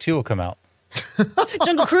Jungle Book 2 will come out.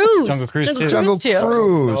 Jungle Cruise. Jungle Cruise too. Jungle too.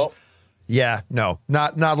 Cruise. Oh. Yeah, no,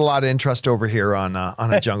 not a lot of interest over here on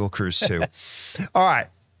a Jungle Cruise too. All right.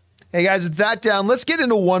 Hey guys, with that down, let's get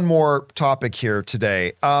into one more topic here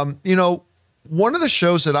today. One of the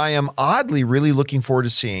shows that I am oddly really looking forward to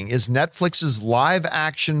seeing is Netflix's live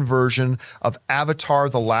action version of Avatar: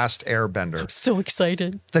 The Last Airbender. So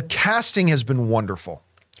excited. The casting has been wonderful.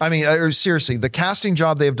 I mean, seriously, the casting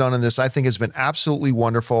job they've done in this, I think, has been absolutely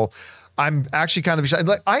wonderful. I'm actually kind of excited.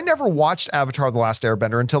 Like, I never watched Avatar: The Last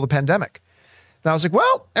Airbender until the pandemic. And I was like,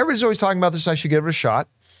 well, everybody's always talking about this. I should give it a shot.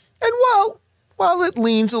 And while it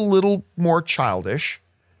leans a little more childish,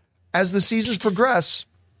 as the seasons progress,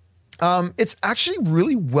 it's actually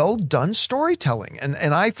really well done storytelling. And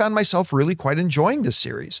I found myself really quite enjoying this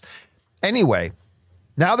series. Anyway,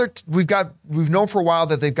 now that we've known for a while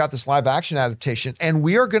that they've got this live action adaptation, and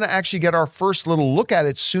we are going to actually get our first little look at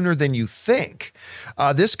it sooner than you think.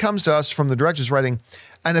 This comes to us from the director's writing,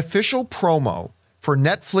 an official promo for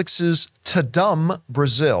Netflix's Tudum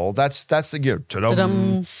Brazil. That's the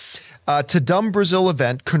Tudum. Tudum Brazil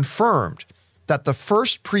event confirmed that the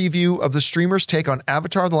first preview of the streamer's take on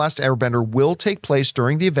Avatar: The Last Airbender will take place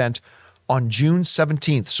during the event on June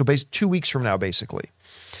 17th. So 2 weeks from now, basically.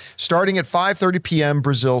 Starting at 5:30 p.m.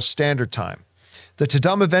 Brazil Standard Time. The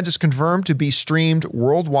Tudum event is confirmed to be streamed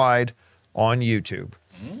worldwide on YouTube.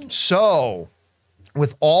 So,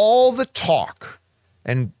 with all the talk,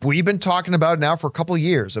 and we've been talking about it now for a couple of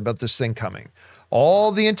years about this thing coming,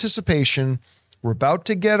 all the anticipation, we're about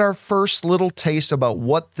to get our first little taste about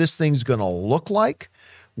what this thing's going to look like,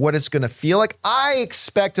 what it's going to feel like. I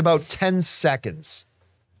expect about 10 seconds.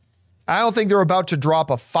 I don't think they're about to drop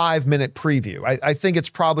a 5-minute preview. I think it's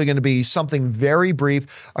probably going to be something very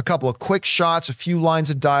brief, a couple of quick shots, a few lines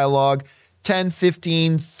of dialogue, 10,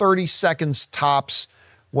 15, 30 seconds tops,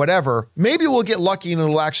 whatever. Maybe we'll get lucky and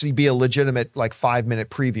it'll actually be a legitimate 5-minute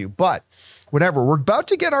preview. But whatever, we're about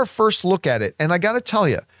to get our first look at it. And I got to tell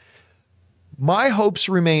you, my hopes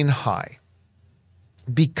remain high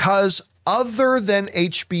because other than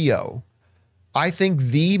HBO, I think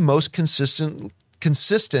the most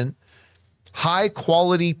consistent high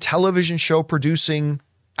quality television show producing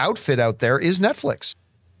outfit out there is Netflix.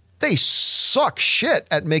 They suck shit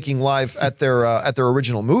at making live at their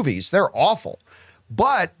original movies. They're awful,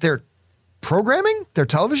 but their programming, their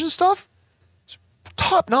television stuff, is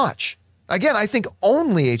top notch. Again, I think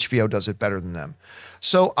only HBO does it better than them.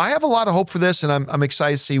 So I have a lot of hope for this, and I'm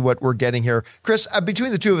excited to see what we're getting here. Chris,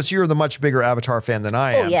 between the two of us, you're the much bigger Avatar fan than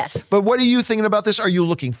I am. Oh, yes. But what are you thinking about this? Are you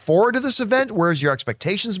looking forward to this event? Where's your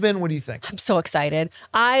expectations been? What do you think? I'm so excited.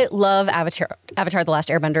 I love Avatar: The Last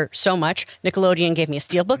Airbender so much. Nickelodeon gave me a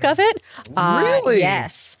steelbook of it. Really?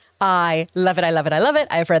 Yes. I love it. I love it. I love it.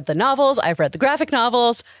 I've read the novels. I've read the graphic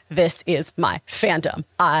novels. This is my fandom.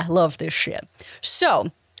 I love this shit.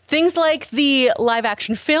 So things like the live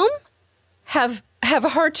action film have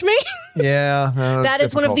hurt me. Yeah. No, that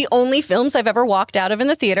is one of the only films I've ever walked out of in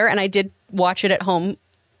the theater, and I did watch it at home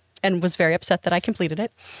and was very upset that I completed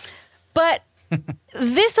it. But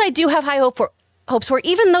this I do have high hopes for,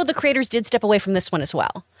 even though the creators did step away from this one as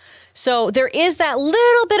well. So there is that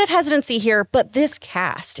little bit of hesitancy here, but this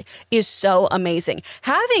cast is so amazing.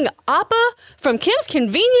 Having Appa from Kim's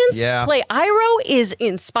Convenience play Iroh is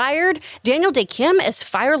inspired. Daniel Day Kim as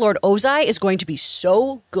Fire Lord Ozai is going to be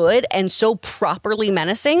so good and so properly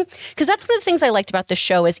menacing. Because that's one of the things I liked about this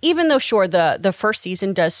show is even though, sure, the first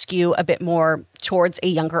season does skew a bit more towards a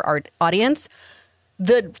younger audience,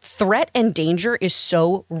 the threat and danger is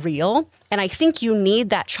so real. And I think you need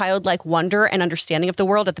that childlike wonder and understanding of the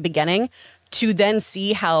world at the beginning to then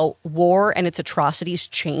see how war and its atrocities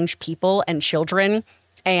change people and children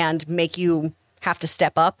and make you have to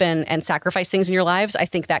step up and sacrifice things in your lives. I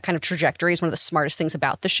think that kind of trajectory is one of the smartest things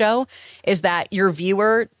about the show, is that your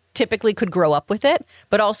viewer typically could grow up with it.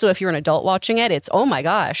 But also if you're an adult watching it, it's, oh my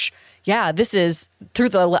gosh, yeah, this is through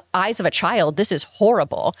the eyes of a child. This is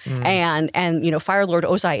horrible. And Fire Lord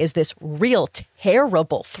Ozai is this real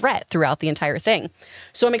terrible threat throughout the entire thing.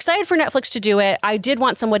 So I'm excited for Netflix to do it. I did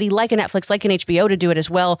want somebody like a Netflix, like an HBO to do it as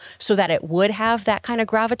well, so that it would have that kind of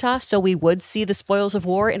gravitas. So we would see the spoils of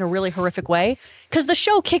war in a really horrific way, because the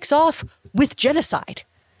show kicks off with genocide.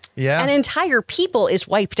 Yeah. An entire people is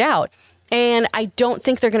wiped out. And I don't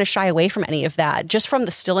think they're going to shy away from any of that. Just from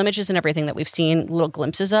the still images and everything that we've seen little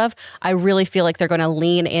glimpses of, I really feel like they're going to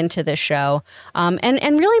lean into this show and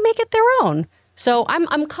really make it their own. So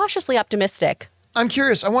I'm cautiously optimistic. I'm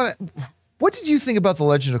curious. What did you think about The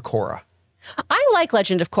Legend of Korra? I like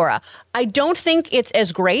Legend of Korra. I don't think it's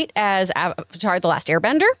as great as Avatar: The Last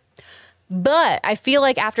Airbender, but I feel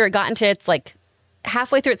like after it got into its like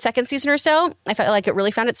halfway through its second season or so, I felt like it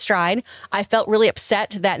really found its stride. I felt really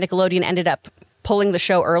upset that Nickelodeon ended up pulling the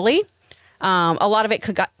show early. A lot of it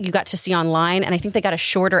you got to see online, and I think they got a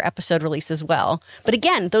shorter episode release as well. But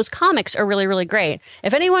again, those comics are really, really great.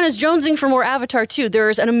 If anyone is jonesing for more Avatar 2,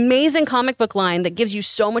 there's an amazing comic book line that gives you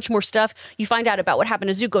so much more stuff. You find out about what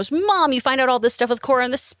happened to Zuko's mom. You find out all this stuff with Korra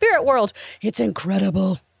in the spirit world. It's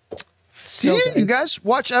incredible. So Did you guys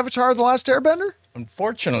watch Avatar: The Last Airbender?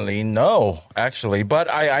 Unfortunately, no, actually. But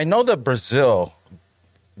I know that Brazil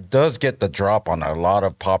does get the drop on a lot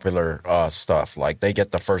of popular stuff. Like they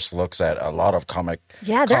get the first looks at a lot of comic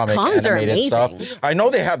their cons are animated amazing. stuff. I know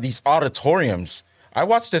they have these auditoriums. I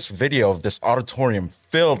watched this video of this auditorium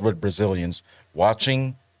filled with Brazilians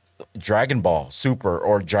watching Dragon Ball Super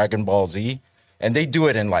or Dragon Ball Z. And they do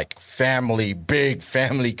it in like big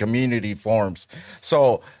family community forms.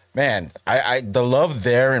 So man, I the love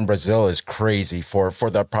there in Brazil is crazy for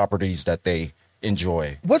the properties that they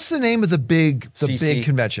enjoy. What's the name of the big CC.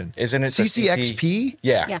 convention? Isn't it the CCXP?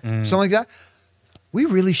 Yeah. Something like that. We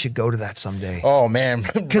really should go to that someday. Oh man,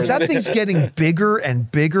 Because that thing's getting bigger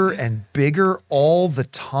and bigger and bigger all the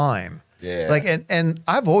time. Yeah. Like and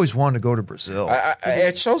I've always wanted to go to Brazil.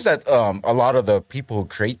 it shows that a lot of the people who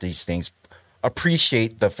create these things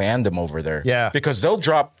appreciate the fandom over there. Yeah. Because they'll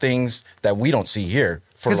drop things that we don't see here.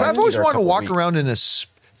 Because I've always wanted to walk around in a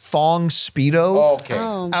thong Speedo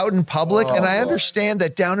out in public. And I understand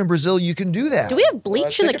that down in Brazil, you can do that. do we have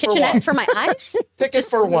bleach in the take it for kitchenette one. for my eyes? Take it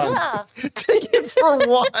for one. Yeah. Take it for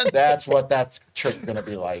one. That's what that trip gonna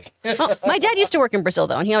be like. Oh, my dad used to work in Brazil,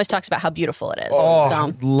 though, and he always talks about how beautiful it is. Oh, So-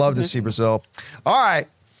 I'd love to see Brazil. All right.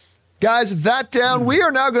 Guys, that down, we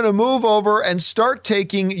are now going to move over and start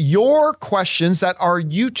taking your questions that our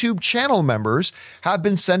YouTube channel members have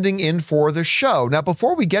been sending in for the show. Now,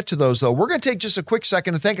 before we get to those, though, we're going to take just a quick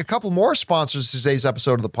second to thank a couple more sponsors of today's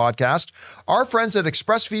episode of the podcast, our friends at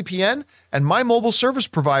ExpressVPN and my mobile service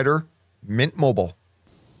provider, Mint Mobile.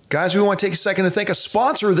 Guys, we want to take a second to thank a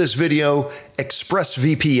sponsor of this video,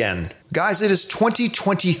 ExpressVPN. Guys, it is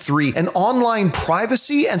 2023, and online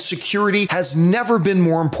privacy and security has never been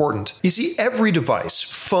more important. You see, every device,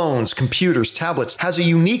 phones, computers, tablets, has a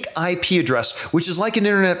unique IP address, which is like an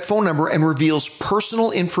internet phone number and reveals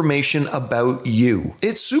personal information about you.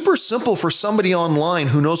 It's super simple for somebody online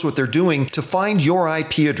who knows what they're doing to find your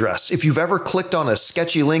IP address if you've ever clicked on a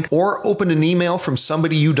sketchy link or opened an email from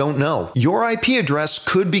somebody you don't know. Your IP address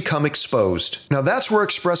could become exposed. Now, that's where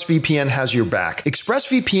ExpressVPN has your back.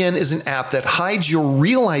 ExpressVPN is an app that hides your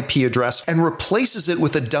real IP address and replaces it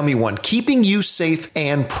with a dummy one, keeping you safe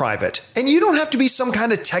and private. And you don't have to be some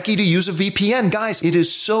kind of techie to use a VPN. Guys, it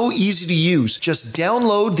is so easy to use. Just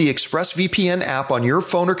download the ExpressVPN app on your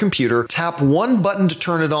phone or computer, tap one button to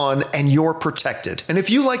turn it on, and you're protected. And if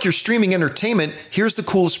you like your streaming entertainment, here's the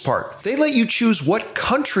coolest part. They let you choose what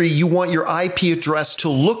country you want your IP address to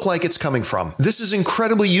look like it's coming from. This is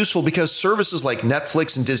incredibly useful because services like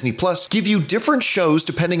Netflix and Disney Plus give you different shows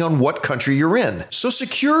depending on what country you're in. So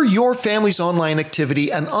secure your family's online activity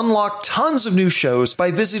and unlock tons of new shows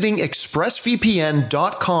by visiting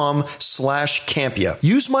expressvpn.com/Campia.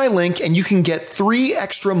 Use my link and you can get 3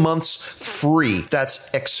 extra months free. That's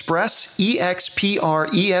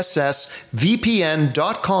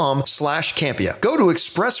expressvpn.com/Campia. Go to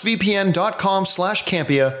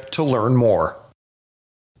expressvpn.com/Campia to learn more.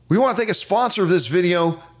 We want to thank a sponsor of this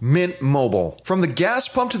video, Mint Mobile. From the gas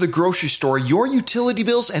pump to the grocery store, your utility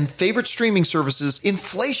bills and favorite streaming services,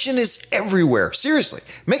 inflation is everywhere. Seriously,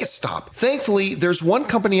 make it stop. Thankfully, there's one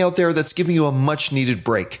company out there that's giving you a much needed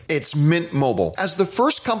break. It's Mint Mobile. As the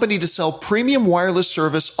first company to sell premium wireless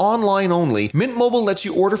service online only, Mint Mobile lets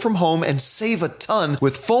you order from home and save a ton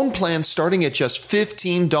with phone plans starting at just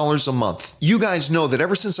 $15 a month. You guys know that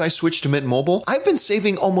ever since I switched to Mint Mobile, I've been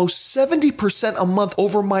saving almost 70% a month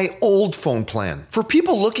over my old phone plan. For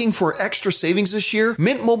people looking for extra savings this year,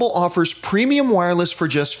 Mint Mobile offers premium wireless for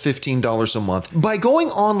just $15 a month. By going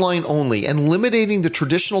online only and eliminating the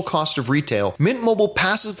traditional cost of retail, Mint Mobile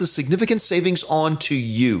passes the significant savings on to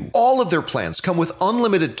you. All of their plans come with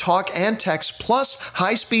unlimited talk and text plus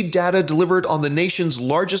high-speed data delivered on the nation's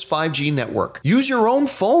largest 5G network. Use your own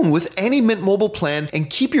phone with any Mint Mobile plan and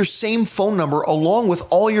keep your same phone number along with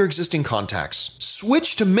all your existing contacts.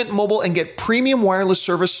 Switch to Mint Mobile and get premium wireless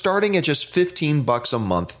service starting at just $15 a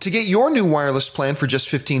month. To get your new wireless plan for just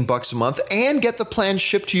 $15 a month and get the plan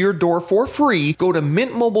shipped to your door for free, go to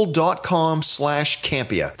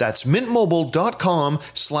mintmobile.com/Campea. That's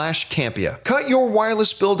mintmobile.com/Campea. Cut your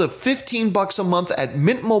wireless bill to $15 a month at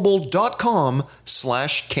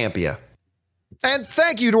mintmobile.com/Campea. And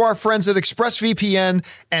thank you to our friends at ExpressVPN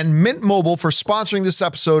and Mint Mobile for sponsoring this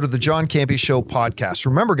episode of the John Campea Show podcast.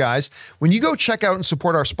 Remember, guys, when you go check out and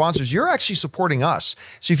support our sponsors, you're actually supporting us.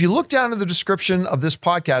 So if you look down in the description of this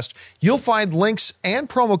podcast, you'll find links and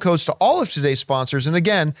promo codes to all of today's sponsors. And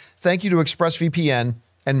again, thank you to ExpressVPN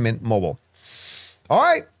and Mint Mobile. All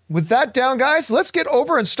right. With that down, guys, let's get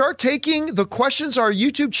over and start taking the questions our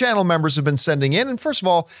YouTube channel members have been sending in. And first of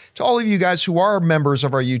all, to all of you guys who are members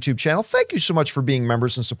of our YouTube channel, thank you so much for being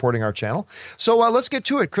members and supporting our channel. So let's get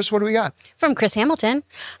to it. Chris, what do we got? From Chris Hamilton.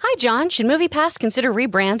 Hi, John. Should MoviePass consider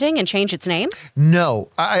rebranding and change its name? No,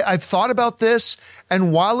 I've thought about this.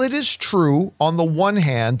 And while it is true, on the one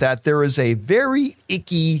hand, that there is a very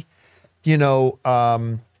icky,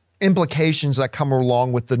 implications that come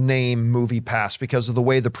along with the name MoviePass because of the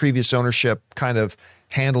way the previous ownership kind of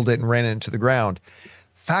handled it and ran it into the ground.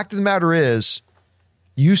 Fact of the matter is,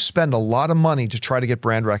 you spend a lot of money to try to get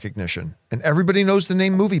brand recognition, and everybody knows the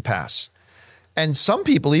name MoviePass. And some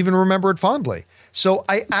people even remember it fondly. So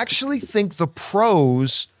I actually think the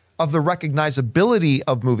pros of the recognizability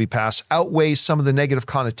of MoviePass outweighs some of the negative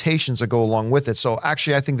connotations that go along with it. So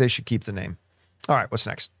actually, I think they should keep the name. All right, what's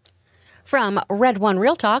next? From Red One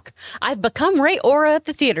Real Talk, I've become Ray Aura at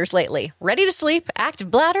the theaters lately. Ready to sleep,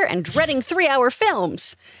 active bladder, and dreading 3-hour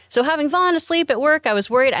films. So having fallen asleep at work, I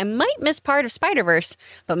was worried I might miss part of Spider-Verse.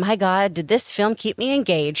 But my God, did this film keep me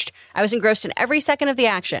engaged. I was engrossed in every second of the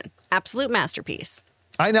action. Absolute masterpiece.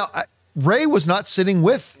 I know. Ray was not sitting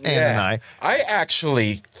with Ann and I. I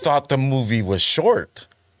actually thought the movie was short.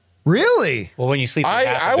 Really? Well, when you sleep,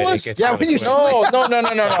 I was. It gets Yeah, when you No,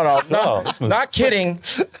 Oh, not kidding.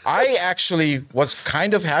 I actually was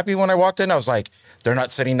kind of happy when I walked in. I was like, they're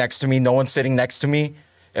not sitting next to me. No one's sitting next to me.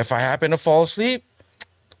 If I happen to fall asleep,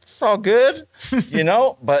 it's all good,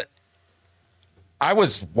 But I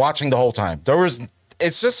was watching the whole time. There's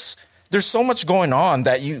so much going on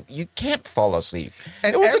that you can't fall asleep.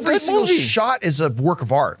 And it was every a good single movie. shot is a work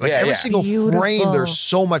of art. Like every single frame, there's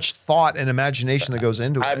so much thought and imagination that goes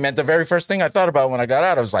into I it. meant the very first thing I thought about when I got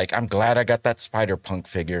out, I was like, I'm glad I got that Spider-Punk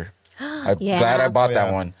figure. I'm glad I bought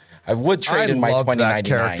that one. I would trade in my love that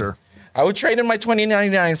 2099. character. I would trade in my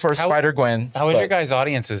 2099 for Spider-Gwen. How was your guys'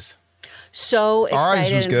 audiences? So Our audience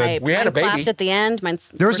excited. was good. And We had a baby. clapped at the end.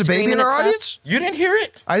 There was a baby in our audience? You didn't hear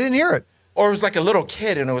it? I didn't hear it. Or it was like a little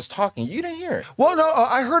kid and it was talking. You didn't hear it. Well, no,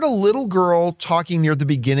 I heard a little girl talking near the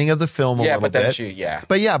beginning of the film a Yeah, little but then bit.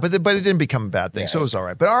 But it didn't become a bad thing, so it was all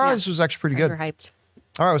right. But our audience was actually pretty good. Hyped.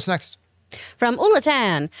 All right, what's next? From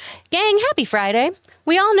Ulatan. Gang, happy Friday.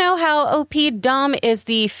 We all know how OP Dom is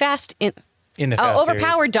the In the Fast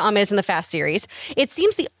overpowered Dom is in the Fast series. It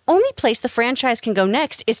seems the only place the franchise can go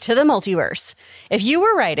next is to the multiverse. If you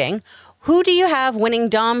were writing, who do you have winning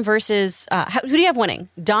Dom versus... who do you have winning?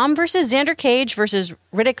 Dom versus Xander Cage versus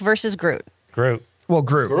Riddick versus Groot? Groot. Well,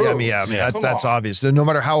 Groot. Yeah, that's obvious. No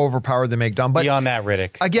matter how overpowered they make Dom. But Beyond that,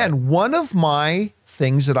 Riddick. Again, one of my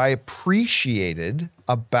things that I appreciated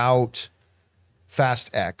about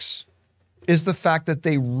Fast X is the fact that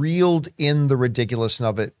they reeled in the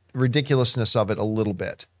ridiculousness of it a little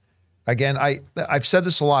bit. Again, I've said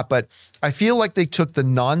this a lot, but I feel like they took the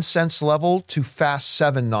nonsense level to Fast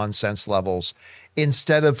 7 nonsense levels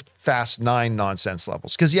instead of Fast 9 nonsense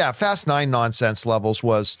levels. Because, Fast 9 nonsense levels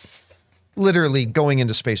was literally going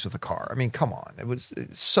into space with a car. I mean, come on. It's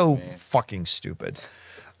so fucking stupid.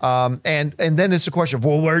 And then it's a question of,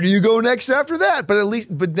 well, where do you go next after that?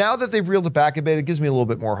 But now that they've reeled it back a bit, it gives me a little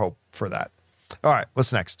bit more hope for that. All right,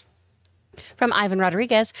 what's next? From Ivan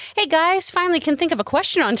Rodriguez. Hey guys, finally can think of a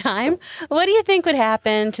question on time. What do you think would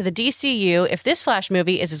happen to the DCU if this Flash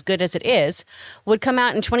movie is as good as it is, would come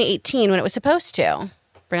out in 2018 when it was supposed to?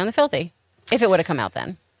 Bring on the filthy. If it would have come out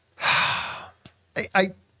then.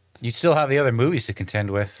 You'd still have the other movies to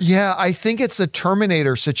contend with. Yeah, I think it's a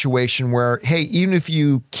Terminator situation where, hey, even if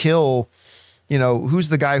you kill, who's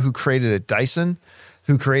the guy who created it? Dyson,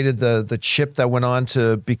 who created the chip that went on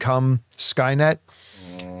to become Skynet.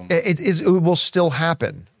 It will still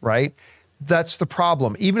happen, right? That's the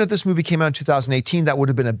problem. Even if this movie came out in 2018, that would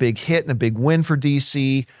have been a big hit and a big win for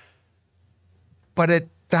DC. But at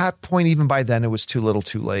that point, even by then, it was too little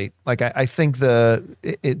too late. Like, I think the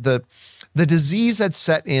The disease had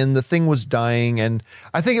set in, the thing was dying, and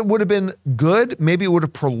I think it would have been good. Maybe it would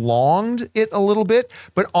have prolonged it a little bit.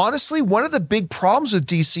 But honestly, one of the big problems with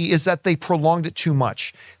DC is that they prolonged it too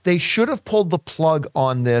much. They should have pulled the plug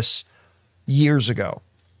on this years ago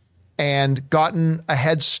and gotten a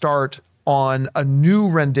head start on a new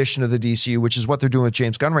rendition of the DCU, which is what they're doing with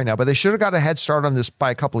James Gunn right now. But they should have got a head start on this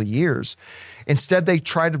by a couple of years. Instead, they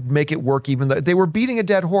tried to make it work, even though they were beating a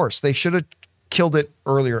dead horse. They should have killed it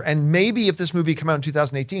earlier. And maybe if this movie came out in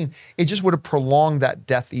 2018, it just would have prolonged that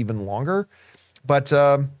death even longer. But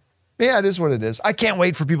yeah, it is what it is. I can't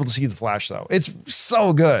wait for people to see The Flash, though. It's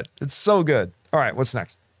so good. It's so good. All right, what's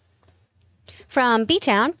next? From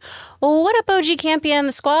B-Town, what up, OG Campy and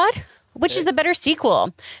the squad? Which is the better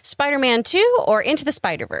sequel, Spider-Man 2 or Into the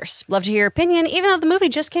Spider-Verse? Love to hear your opinion, even though the movie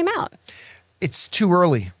just came out. It's too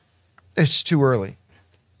early. It's too early.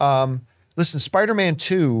 Listen, Spider-Man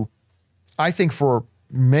 2, I think for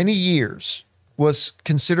many years was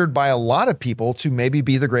considered by a lot of people to maybe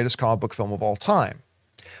be the greatest comic book film of all time.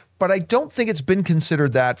 But I don't think it's been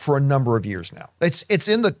considered that for a number of years now. It's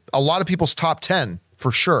in a lot of people's top 10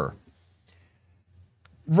 for sure.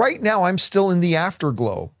 Right now, I'm still in the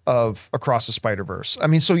afterglow of Across the Spider-Verse. I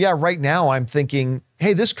mean, so yeah, right now I'm thinking,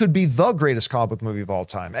 hey, this could be the greatest comic book movie of all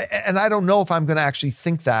time. And I don't know if I'm going to actually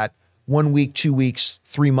think that 1 week, 2 weeks,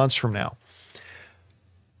 3 months from now.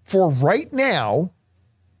 For right now,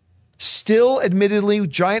 still admittedly,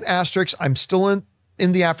 giant asterisks, I'm still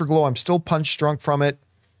in the afterglow. I'm still punch drunk from it.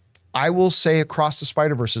 I will say Across the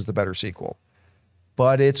Spider-Verse is the better sequel,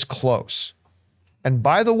 but it's close. And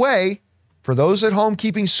by the way, for those at home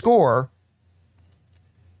keeping score,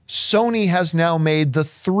 Sony has now made the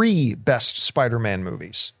 3 best Spider-Man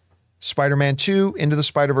movies. Spider-Man 2, Into the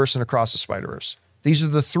Spider-Verse, and Across the Spider-Verse. These are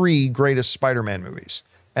the 3 greatest Spider-Man movies,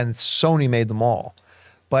 and Sony made them all.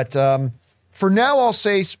 But for now, I'll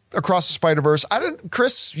say Across the Spider-Verse.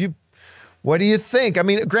 Chris, what do you think? I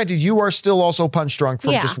mean, granted, you are still also punch drunk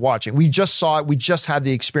from just watching. We just saw it. We just had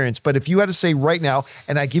the experience. But if you had to say right now,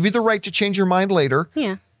 and I give you the right to change your mind later,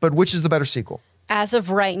 but which is the better sequel? As of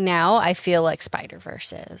right now, I feel like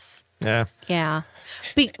Spider-Verse is. Yeah. Yeah.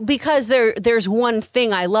 Because there's one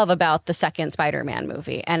thing I love about the second Spider-Man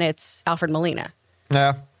movie, and it's Alfred Molina.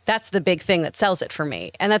 Yeah. That's the big thing that sells it for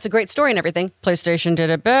me. And that's a great story and everything. PlayStation did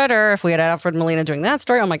it better. If we had Alfred Molina doing that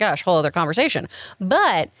story, oh my gosh, whole other conversation.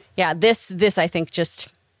 But yeah, this I think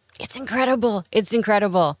just, it's incredible. It's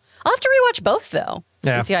incredible. I'll have to rewatch both though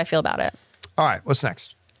and see how I feel about it. All right, what's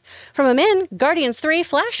next? From Amin, Guardians 3,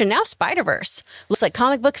 Flash, and now Spider-Verse. Looks like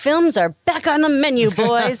comic book films are back on the menu,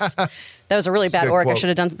 boys. That was a really bad orc. I should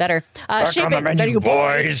have done better. Back on the menu,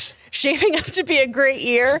 boys. Shaping up to be a great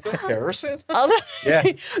year. Harrison? Yeah.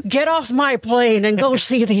 Get off my plane and go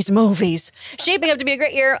see these movies. Shaping up to be a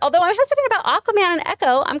great year. Although I'm hesitant about Aquaman and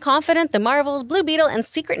Echo, I'm confident the Marvels, Blue Beetle, and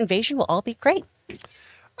Secret Invasion will all be great.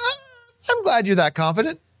 I'm glad you're that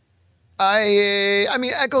confident. I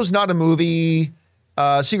mean, Echo's not a movie.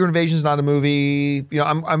 Secret Invasion's not a movie. You know,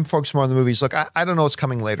 I'm focused more on the movies. Look, I don't know what's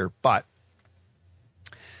coming later, but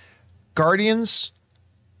Guardians,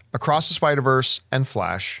 Across the Spider-Verse, and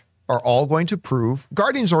Flash are all going to prove,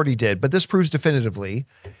 Guardians already did, but this proves definitively,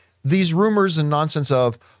 these rumors and nonsense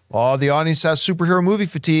of, oh, the audience has superhero movie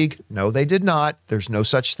fatigue. No, they did not. There's no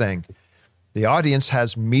such thing. The audience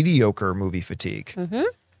has mediocre movie fatigue. Mm-hmm.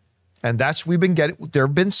 And that's, we've been getting, there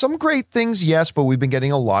have been some great things, yes, but we've been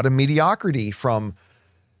getting a lot of mediocrity from,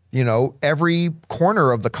 you know, every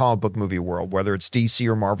corner of the comic book movie world, whether it's DC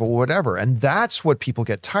or Marvel or whatever. And that's what people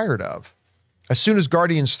get tired of. As soon as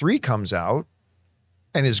Guardians 3 comes out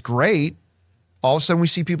and is great, all of a sudden we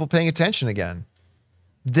see people paying attention again.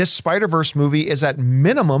 This Spider-Verse movie is at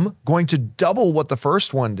minimum going to double what the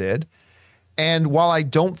first one did. And while I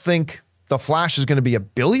don't think The Flash is going to be $1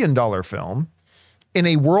 billion film, in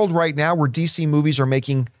a world right now where DC movies are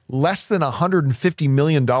making less than $150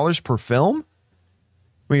 million per film,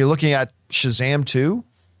 when you're looking at Shazam 2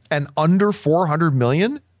 and under $400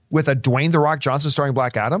 million with a Dwayne "The Rock" Johnson starring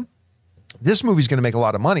Black Adam, this movie's going to make a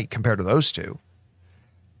lot of money compared to those two.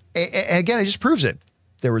 Again, it just proves it.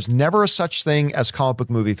 There was never a such thing as comic book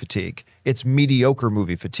movie fatigue. It's mediocre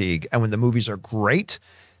movie fatigue. And when the movies are great,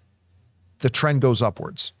 the trend goes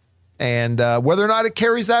upwards. And whether or not it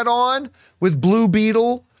carries that on with Blue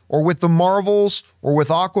Beetle or with the Marvels or with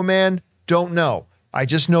Aquaman, don't know. I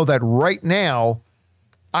just know that right now,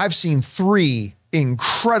 I've seen 3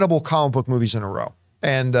 incredible comic book movies in a row.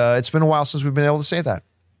 And it's been a while since we've been able to say that.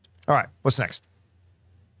 All right, what's next?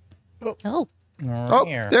 Oh. Oh,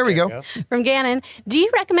 there we go. it goes. From Gannon, do you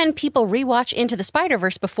recommend people rewatch Into the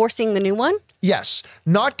Spider-Verse before seeing the new one? Yes,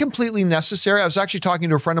 not completely necessary. I was actually talking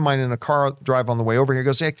to a friend of mine in a car drive on the way over here. He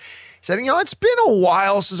goes, hey, he said, it's been a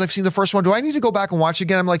while since I've seen the first one. Do I need to go back and watch it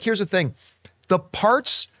again? I'm like, here's the thing. The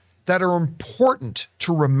parts that are important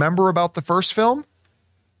to remember about the first film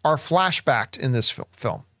are flashbacked in this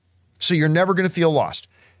film. So you're never going to feel lost.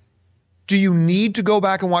 Do you need to go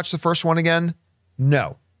back and watch the first one again?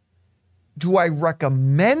 No. Do I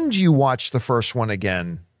recommend you watch the first one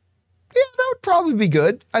again? Yeah, that would probably be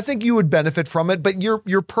good. I think you would benefit from it, but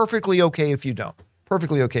you're perfectly okay if you don't.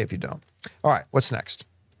 Perfectly okay if you don't. All right, what's next?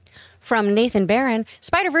 From Nathan Barron,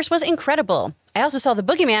 Spider-Verse was incredible. I also saw The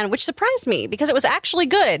Boogeyman, which surprised me because it was actually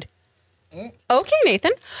good. Okay,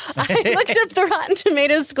 Nathan. I looked up the Rotten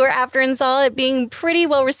Tomatoes score after and saw it being pretty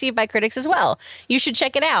well received by critics as well. You should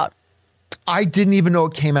check it out. I didn't even know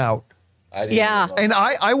it came out. I didn't Yeah. know. And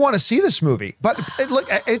I want to see this movie, but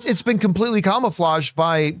it's been completely camouflaged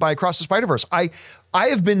by Across the Spider-Verse.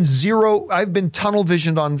 I've been tunnel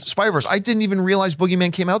visioned on Spider-Verse. I didn't even realize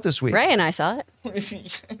Boogeyman came out this week. Ray and I saw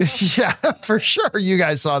it. Yeah, for sure. You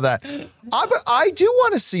guys saw that. But I do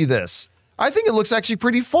want to see this. I think it looks actually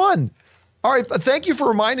pretty fun. All right, thank you for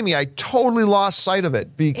reminding me. I totally lost sight of it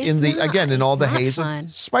in all the not haze fun.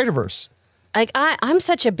 of Spider-Verse. Like, I'm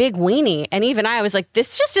such a big weenie, and even I was like,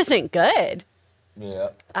 this just isn't good. Yeah.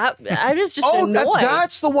 I was just Oh, annoyed.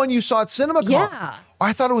 that's the one you saw at CinemaCon. Yeah.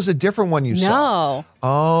 I thought it was a different one you saw. No.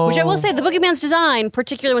 Oh. Which I will say, the Boogeyman's design,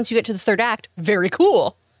 particularly once you get to the third act, very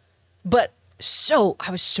cool. But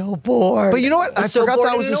I was so bored. But you know what? I was so forgot bored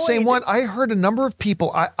that and was the same annoyed. one. I heard a number of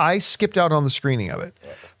people, I skipped out on the screening of it,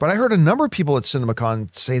 but I heard a number of people at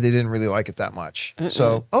CinemaCon say they didn't really like it that much.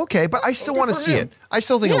 So, okay, but I still want to see it. I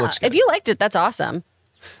still think it Yeah, looks good. if you liked it, that's awesome.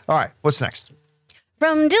 All right, what's next?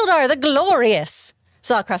 From Dildar the Glorious.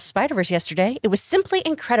 Saw Across the Spider-Verse yesterday. It was simply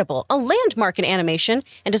incredible. A landmark in animation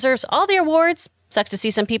and deserves all the awards. Sucks to see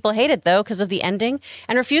some people hate it, though, because of the ending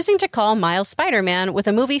and refusing to call Miles Spider-Man with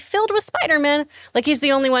a movie filled with Spider-Man like he's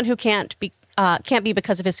the only one who can't be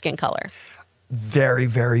because of his skin color. Very,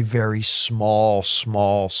 very, very small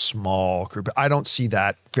group. I don't see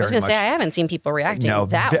that I very was going to much. say, I haven't seen people reacting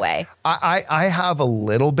that way. I have a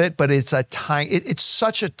little bit, but it's it's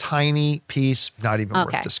such a tiny piece, not even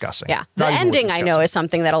Okay. worth discussing. Yeah. The Not even worth ending, I know, discussing. is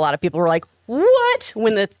something that a lot of people were like, what?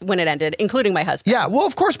 When it ended, including my husband. Yeah, well,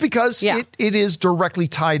 of course, because Yeah. it is directly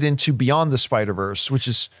tied into Beyond the Spider-Verse, which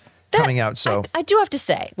is coming out. So I do have to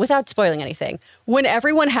say, without spoiling anything, when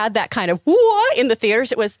everyone had that kind of what in the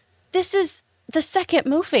theaters, it was, this is the second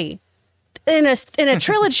movie in a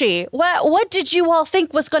trilogy. What did you all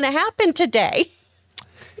think was going to happen today?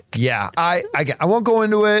 yeah, I won't go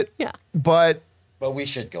into it. Yeah. But But we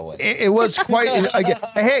should go in. it was quite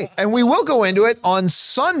hey, and we will go into it on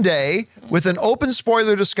Sunday with an open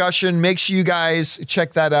spoiler discussion. Make sure you guys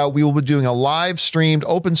check that out. We will be doing a live streamed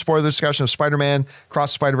open spoiler discussion of Spider-Man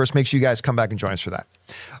Across the Spider-Verse. Make sure you guys come back and join us for that.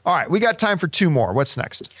 All right, we got time for two more. What's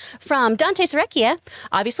next? From Dante Serecchia,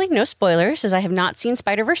 obviously no spoilers as I have not seen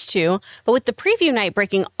Spider-Verse 2, but with the preview night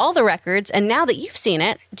breaking all the records and now that you've seen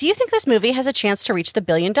it, do you think this movie has a chance to reach the $1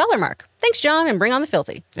 billion mark? Thanks, John, and bring on the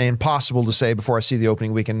filthy. Impossible to say before I see the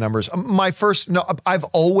opening weekend numbers. I've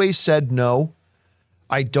always said no.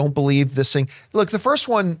 I don't believe this thing. Look, the first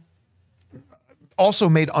one also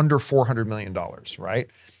made under $400 million, right?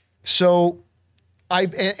 So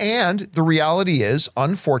and the reality is,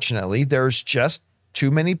 unfortunately, there's just too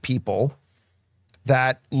many people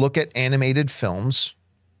that look at animated films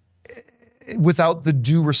without the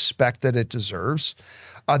due respect that it deserves.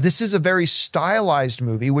 This is a very stylized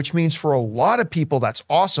movie, which means for a lot of people, that's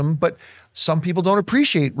awesome. But some people don't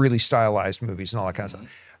appreciate really stylized movies and all that kind of stuff.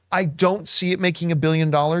 I don't see it making $1 billion,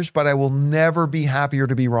 but I will never be happier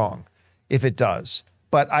to be wrong if it does.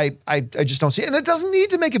 But I just don't see it. And it doesn't need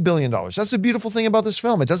to make $1 billion. That's the beautiful thing about this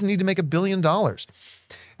film. It doesn't need to make $1 billion.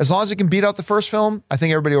 As long as it can beat out the first film, I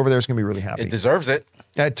think everybody over there is going to be really happy. It deserves it.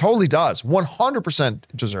 It totally does. 100%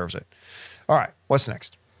 deserves it. All right, what's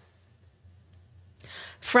next?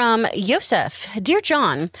 From Yosef, Dear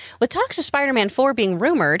John, with talks of Spider-Man 4 being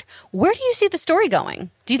rumored, where do you see the story going?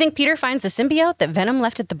 Do you think Peter finds the symbiote that Venom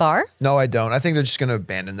left at the bar? No, I don't. I think they're just going to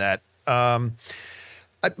abandon that.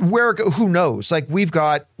 Who knows? Like we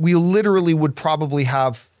literally would probably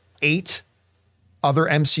have 8 other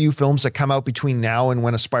MCU films that come out between now and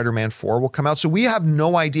when a Spider-Man 4 will come out. So we have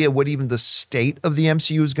no idea what even the state of the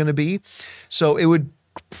MCU is going to be. So it would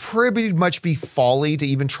pretty much be folly to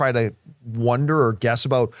even try to wonder or guess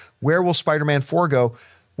about where will Spider-Man 4 go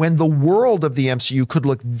when the world of the MCU could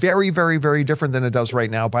look very, very, very different than it does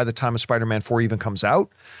right now by the time a Spider-Man 4 even comes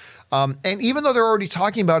out. And even though they're already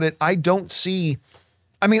talking about it, I don't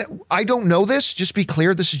know this. Just be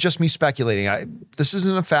clear. This is just me speculating. This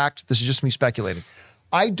isn't a fact. This is just me speculating.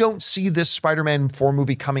 I don't see this Spider-Man 4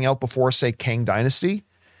 movie coming out before, say, Kang Dynasty.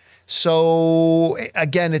 So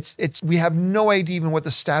again, we have no idea even what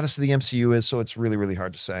the status of the MCU is. So it's really, really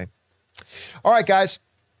hard to say. All right, guys.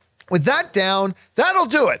 With that down, that'll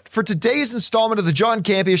do it for today's installment of the John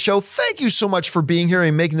Campea Show. Thank you so much for being here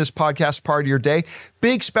and making this podcast part of your day.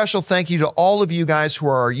 Big special thank you to all of you guys who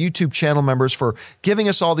are our YouTube channel members for giving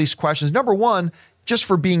us all these questions. Number one, just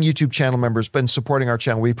for being YouTube channel members and supporting our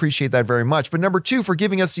channel. We appreciate that very much. But number two, for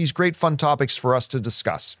giving us these great fun topics for us to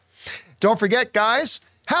discuss. Don't forget, guys,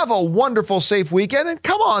 have a wonderful, safe weekend, and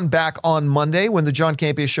come on back on Monday when the John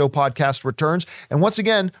Campea Show podcast returns. And once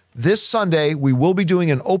again, this Sunday, we will be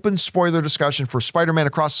doing an open spoiler discussion for Spider-Man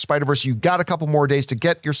Across the Spider-Verse. You got a couple more days to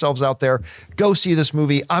get yourselves out there. Go see this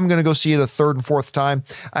movie. I'm going to go see it a third and fourth time,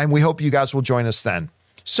 and we hope you guys will join us then.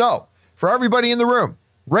 So, for everybody in the room,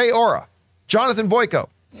 Ray Ora, Jonathan Voico,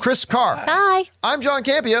 Chris Carr. Bye. I'm John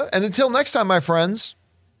Campea, and until next time, my friends,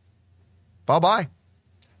 bye-bye.